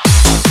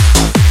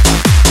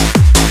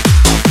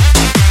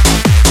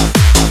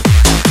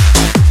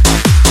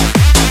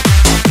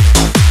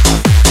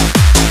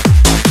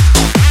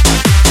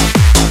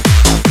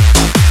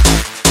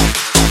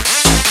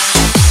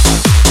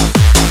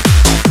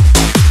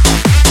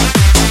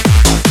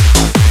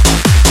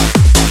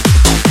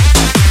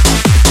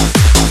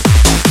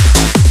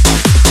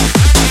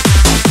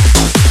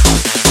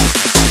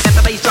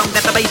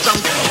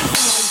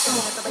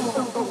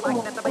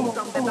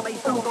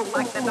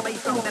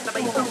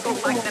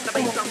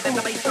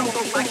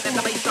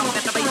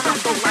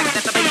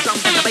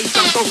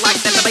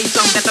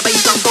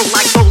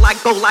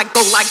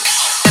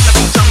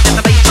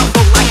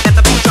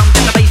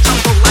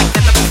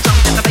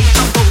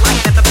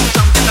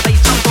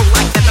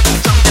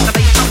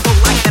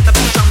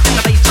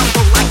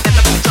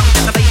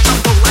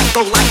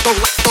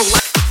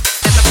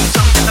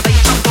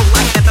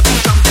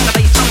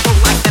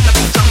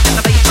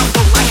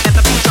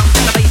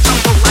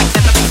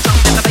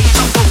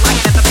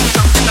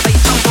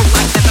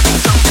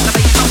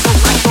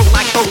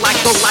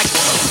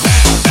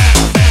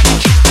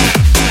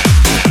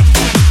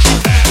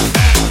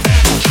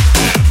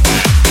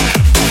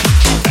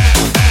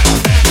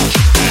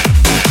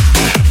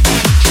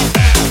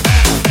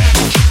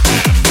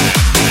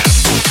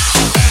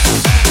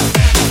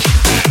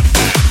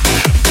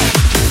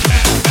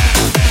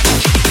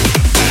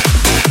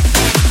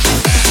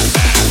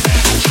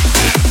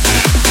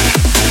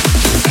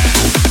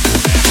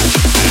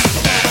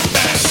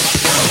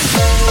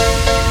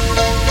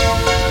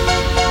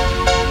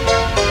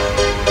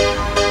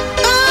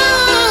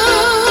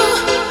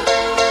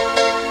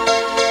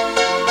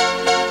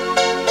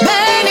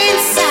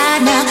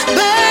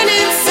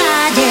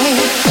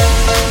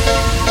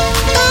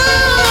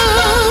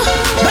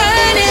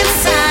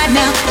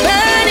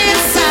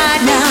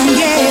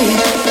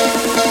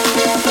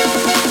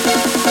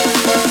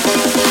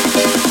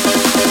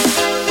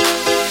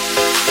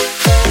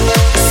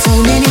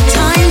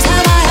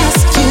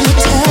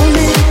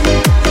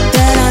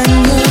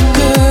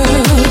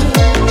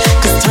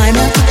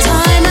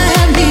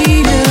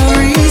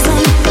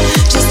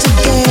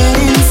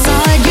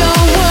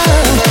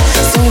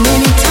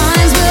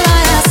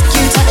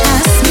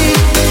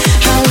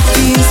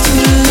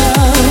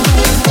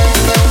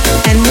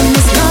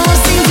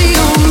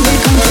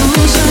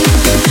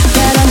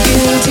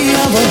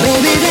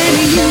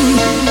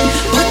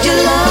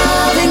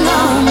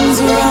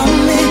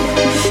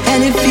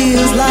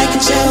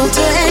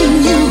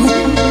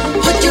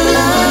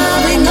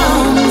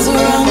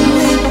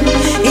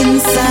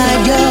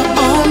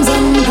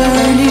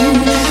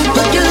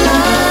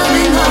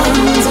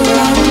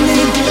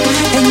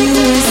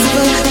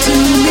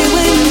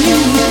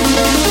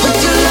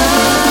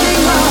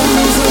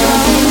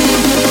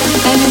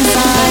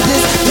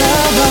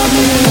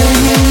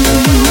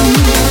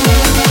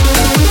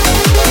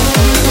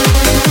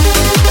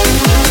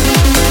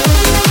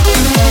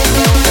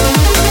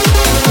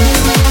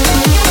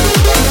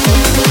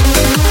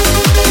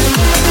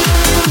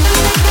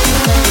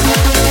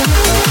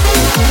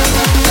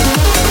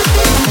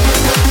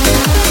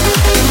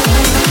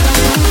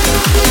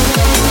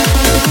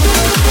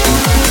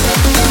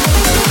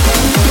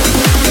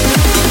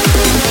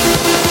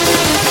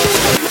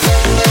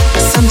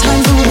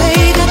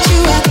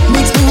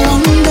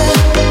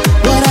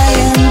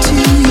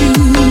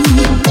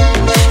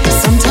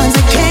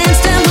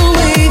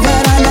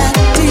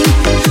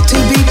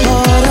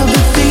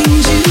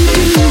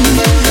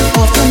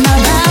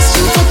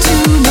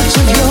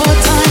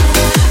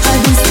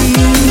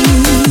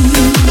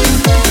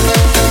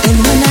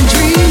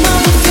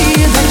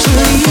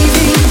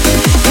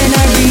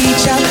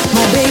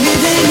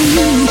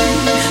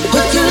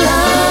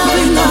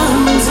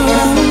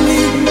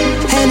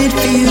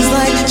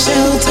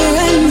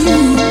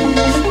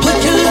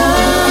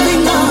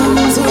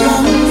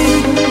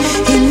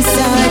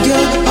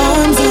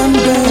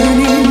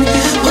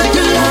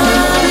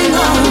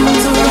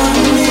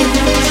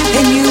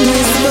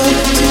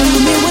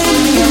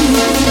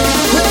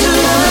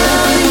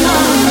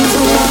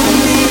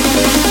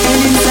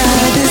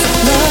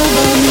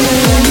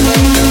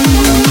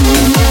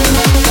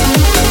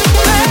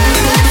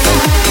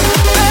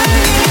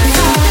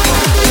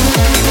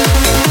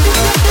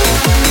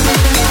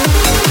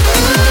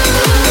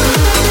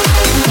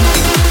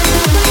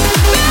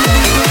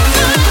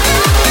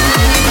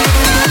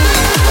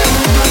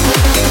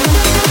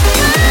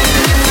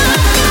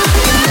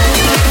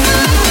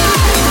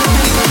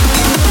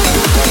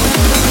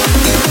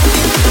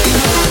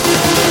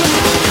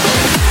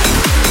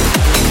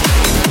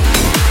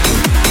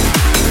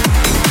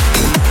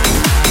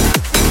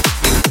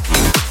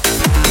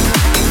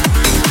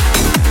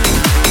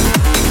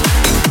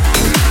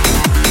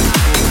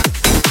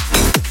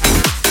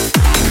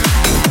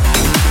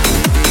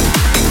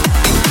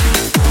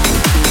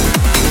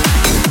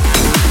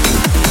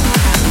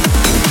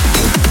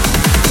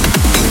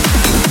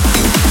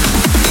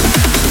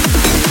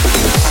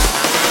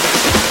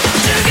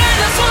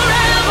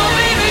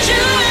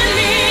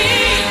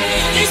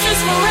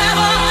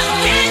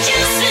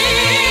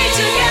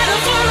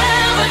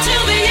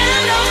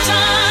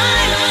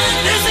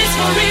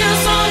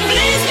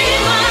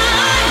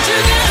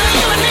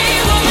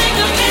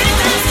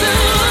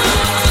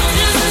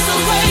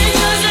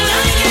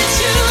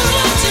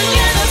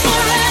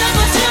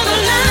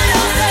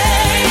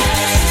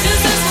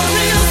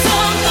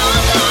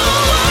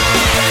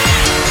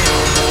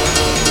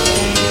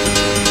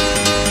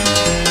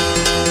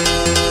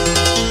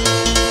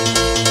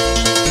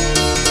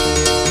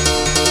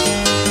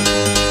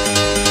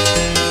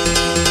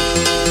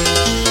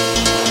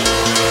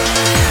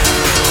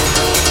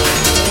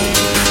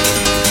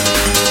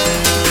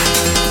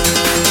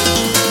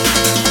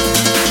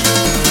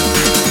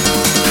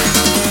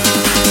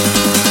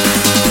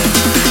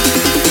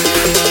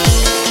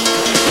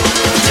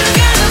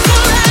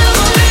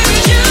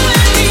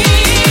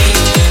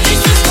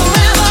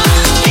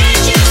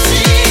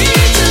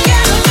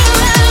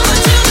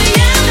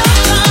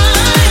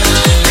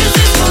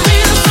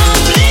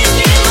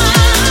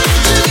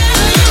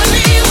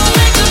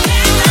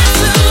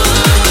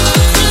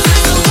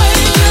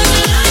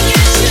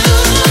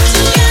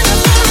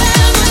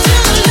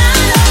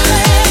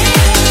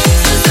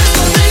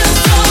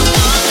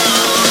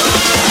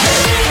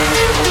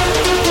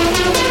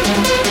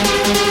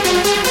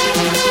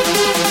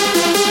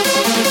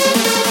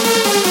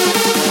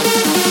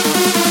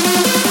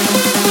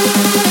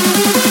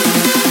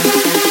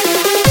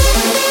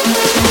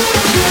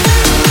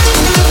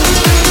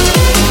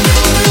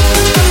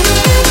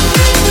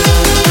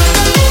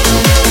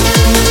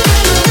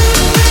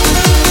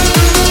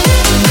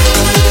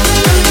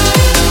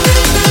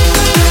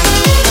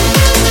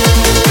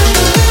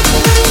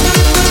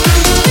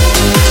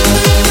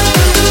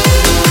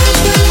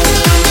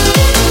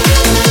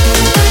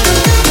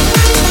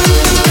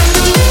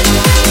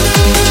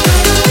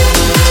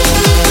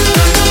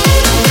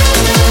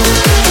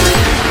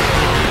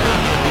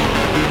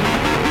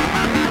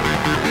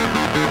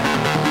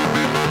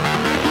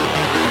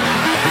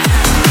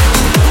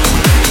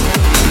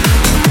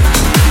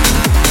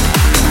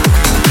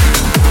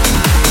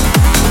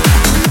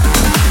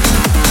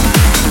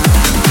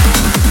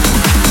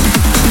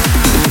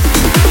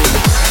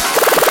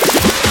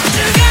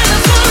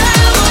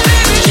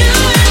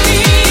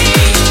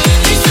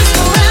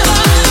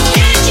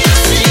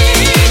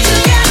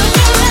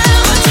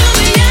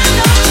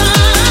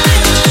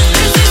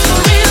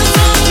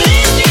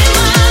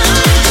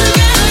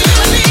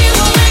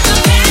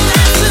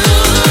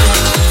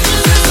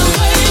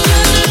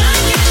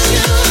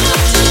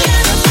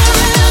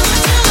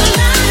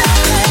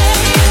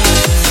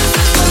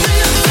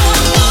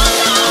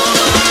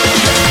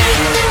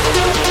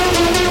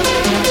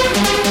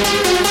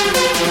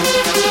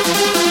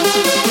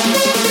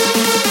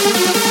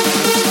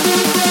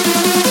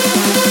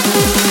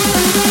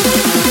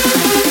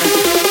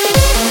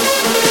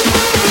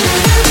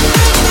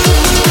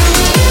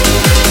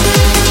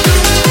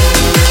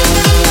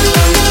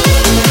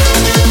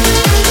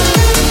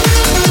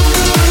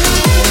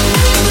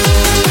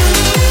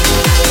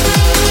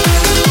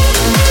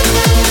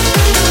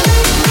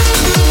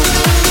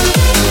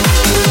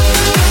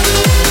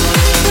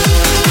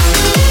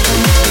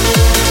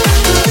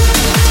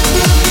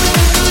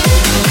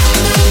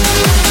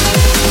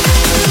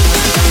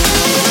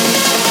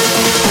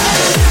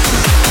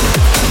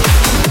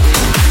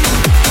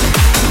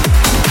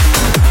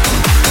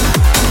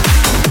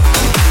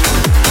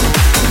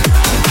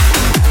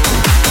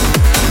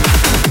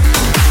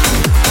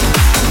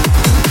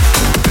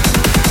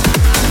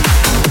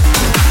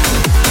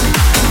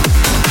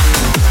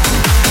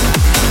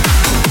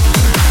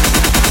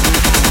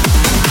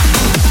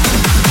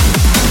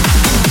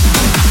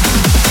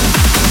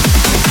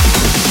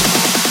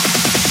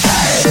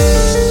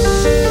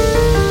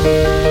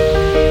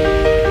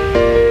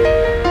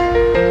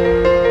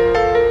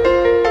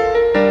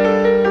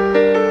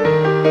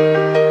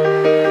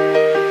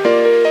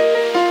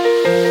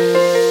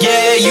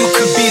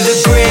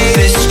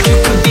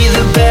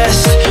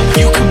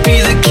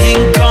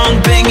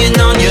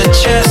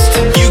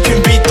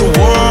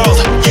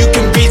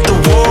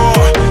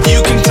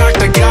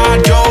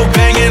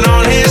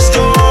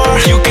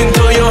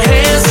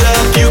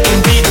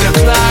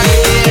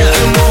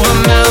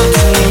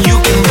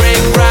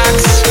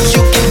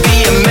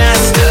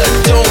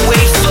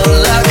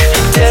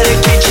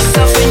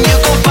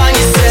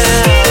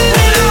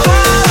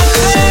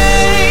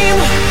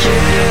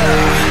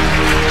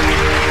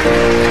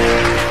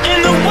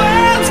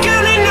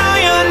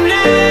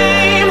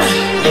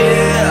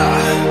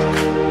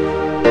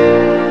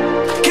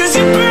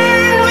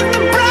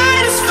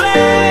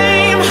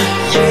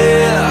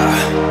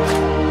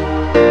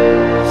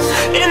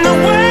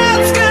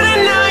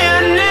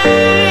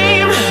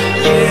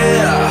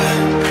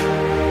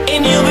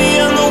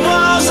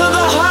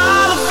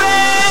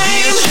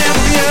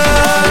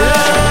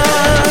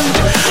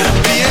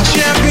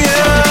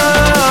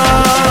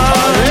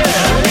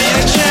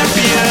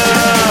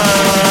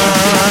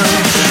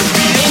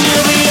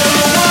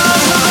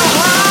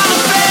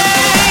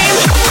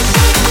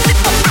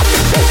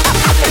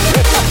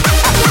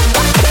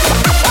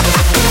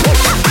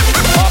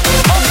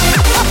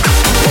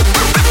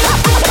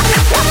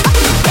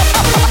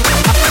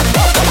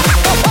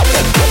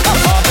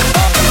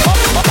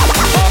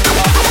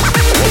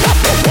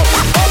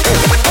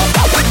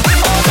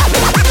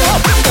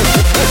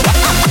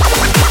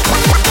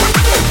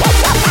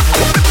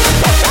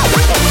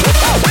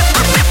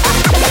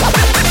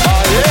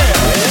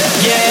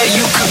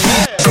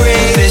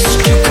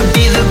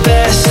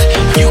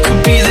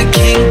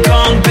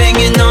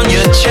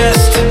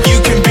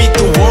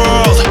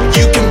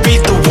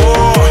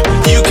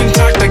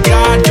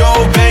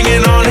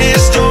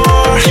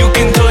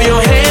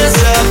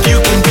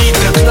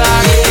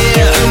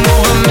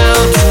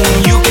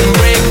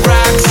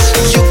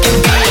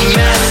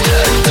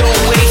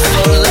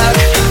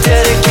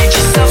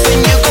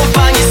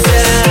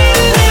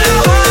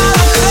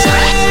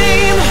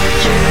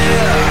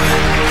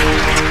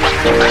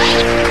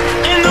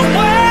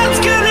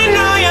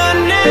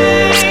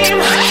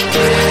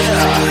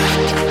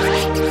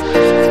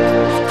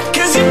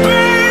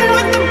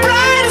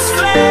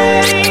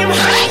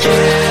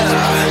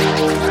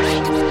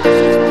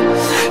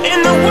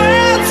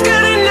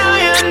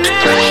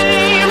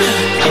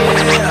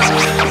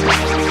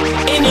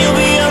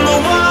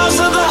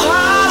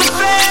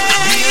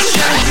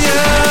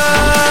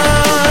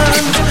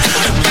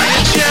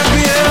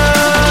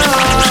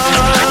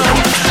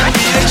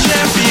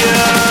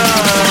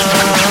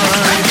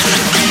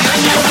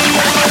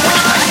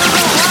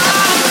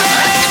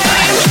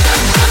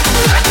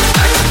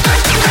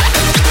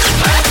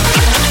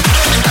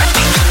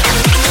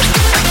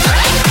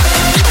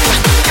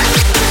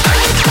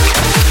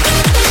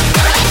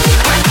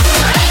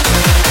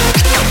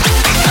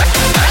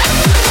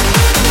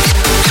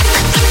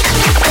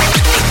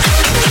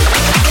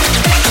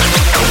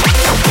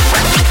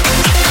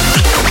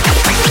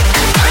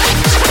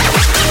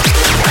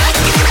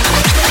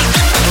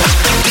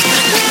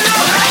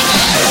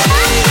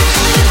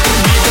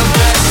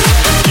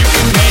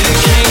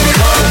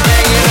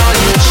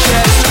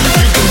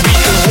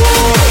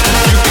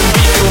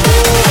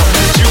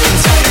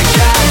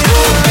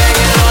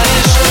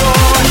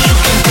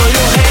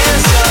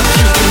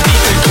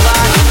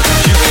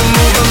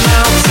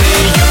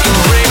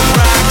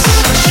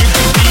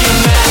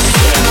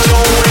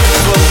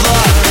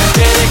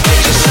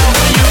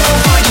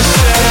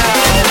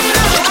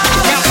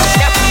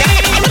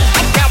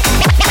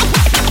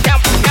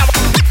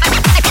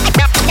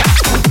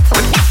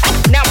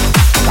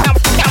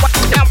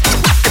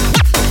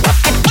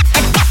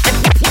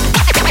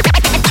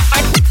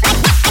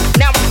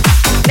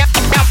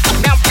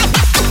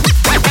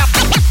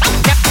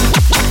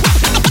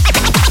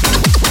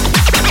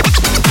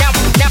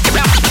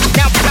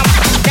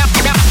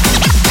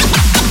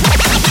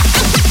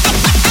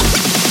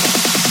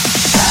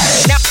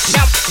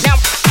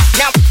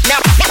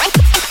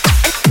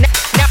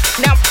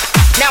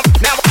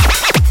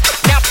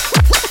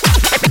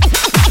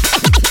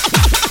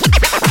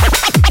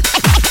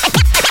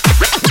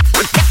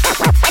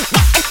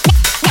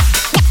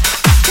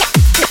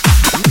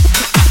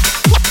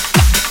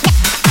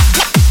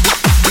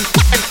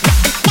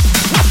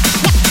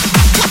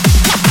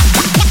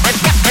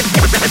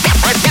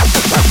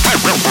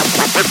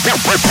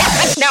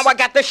 I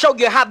got to show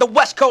you how the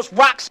West Coast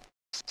rocks.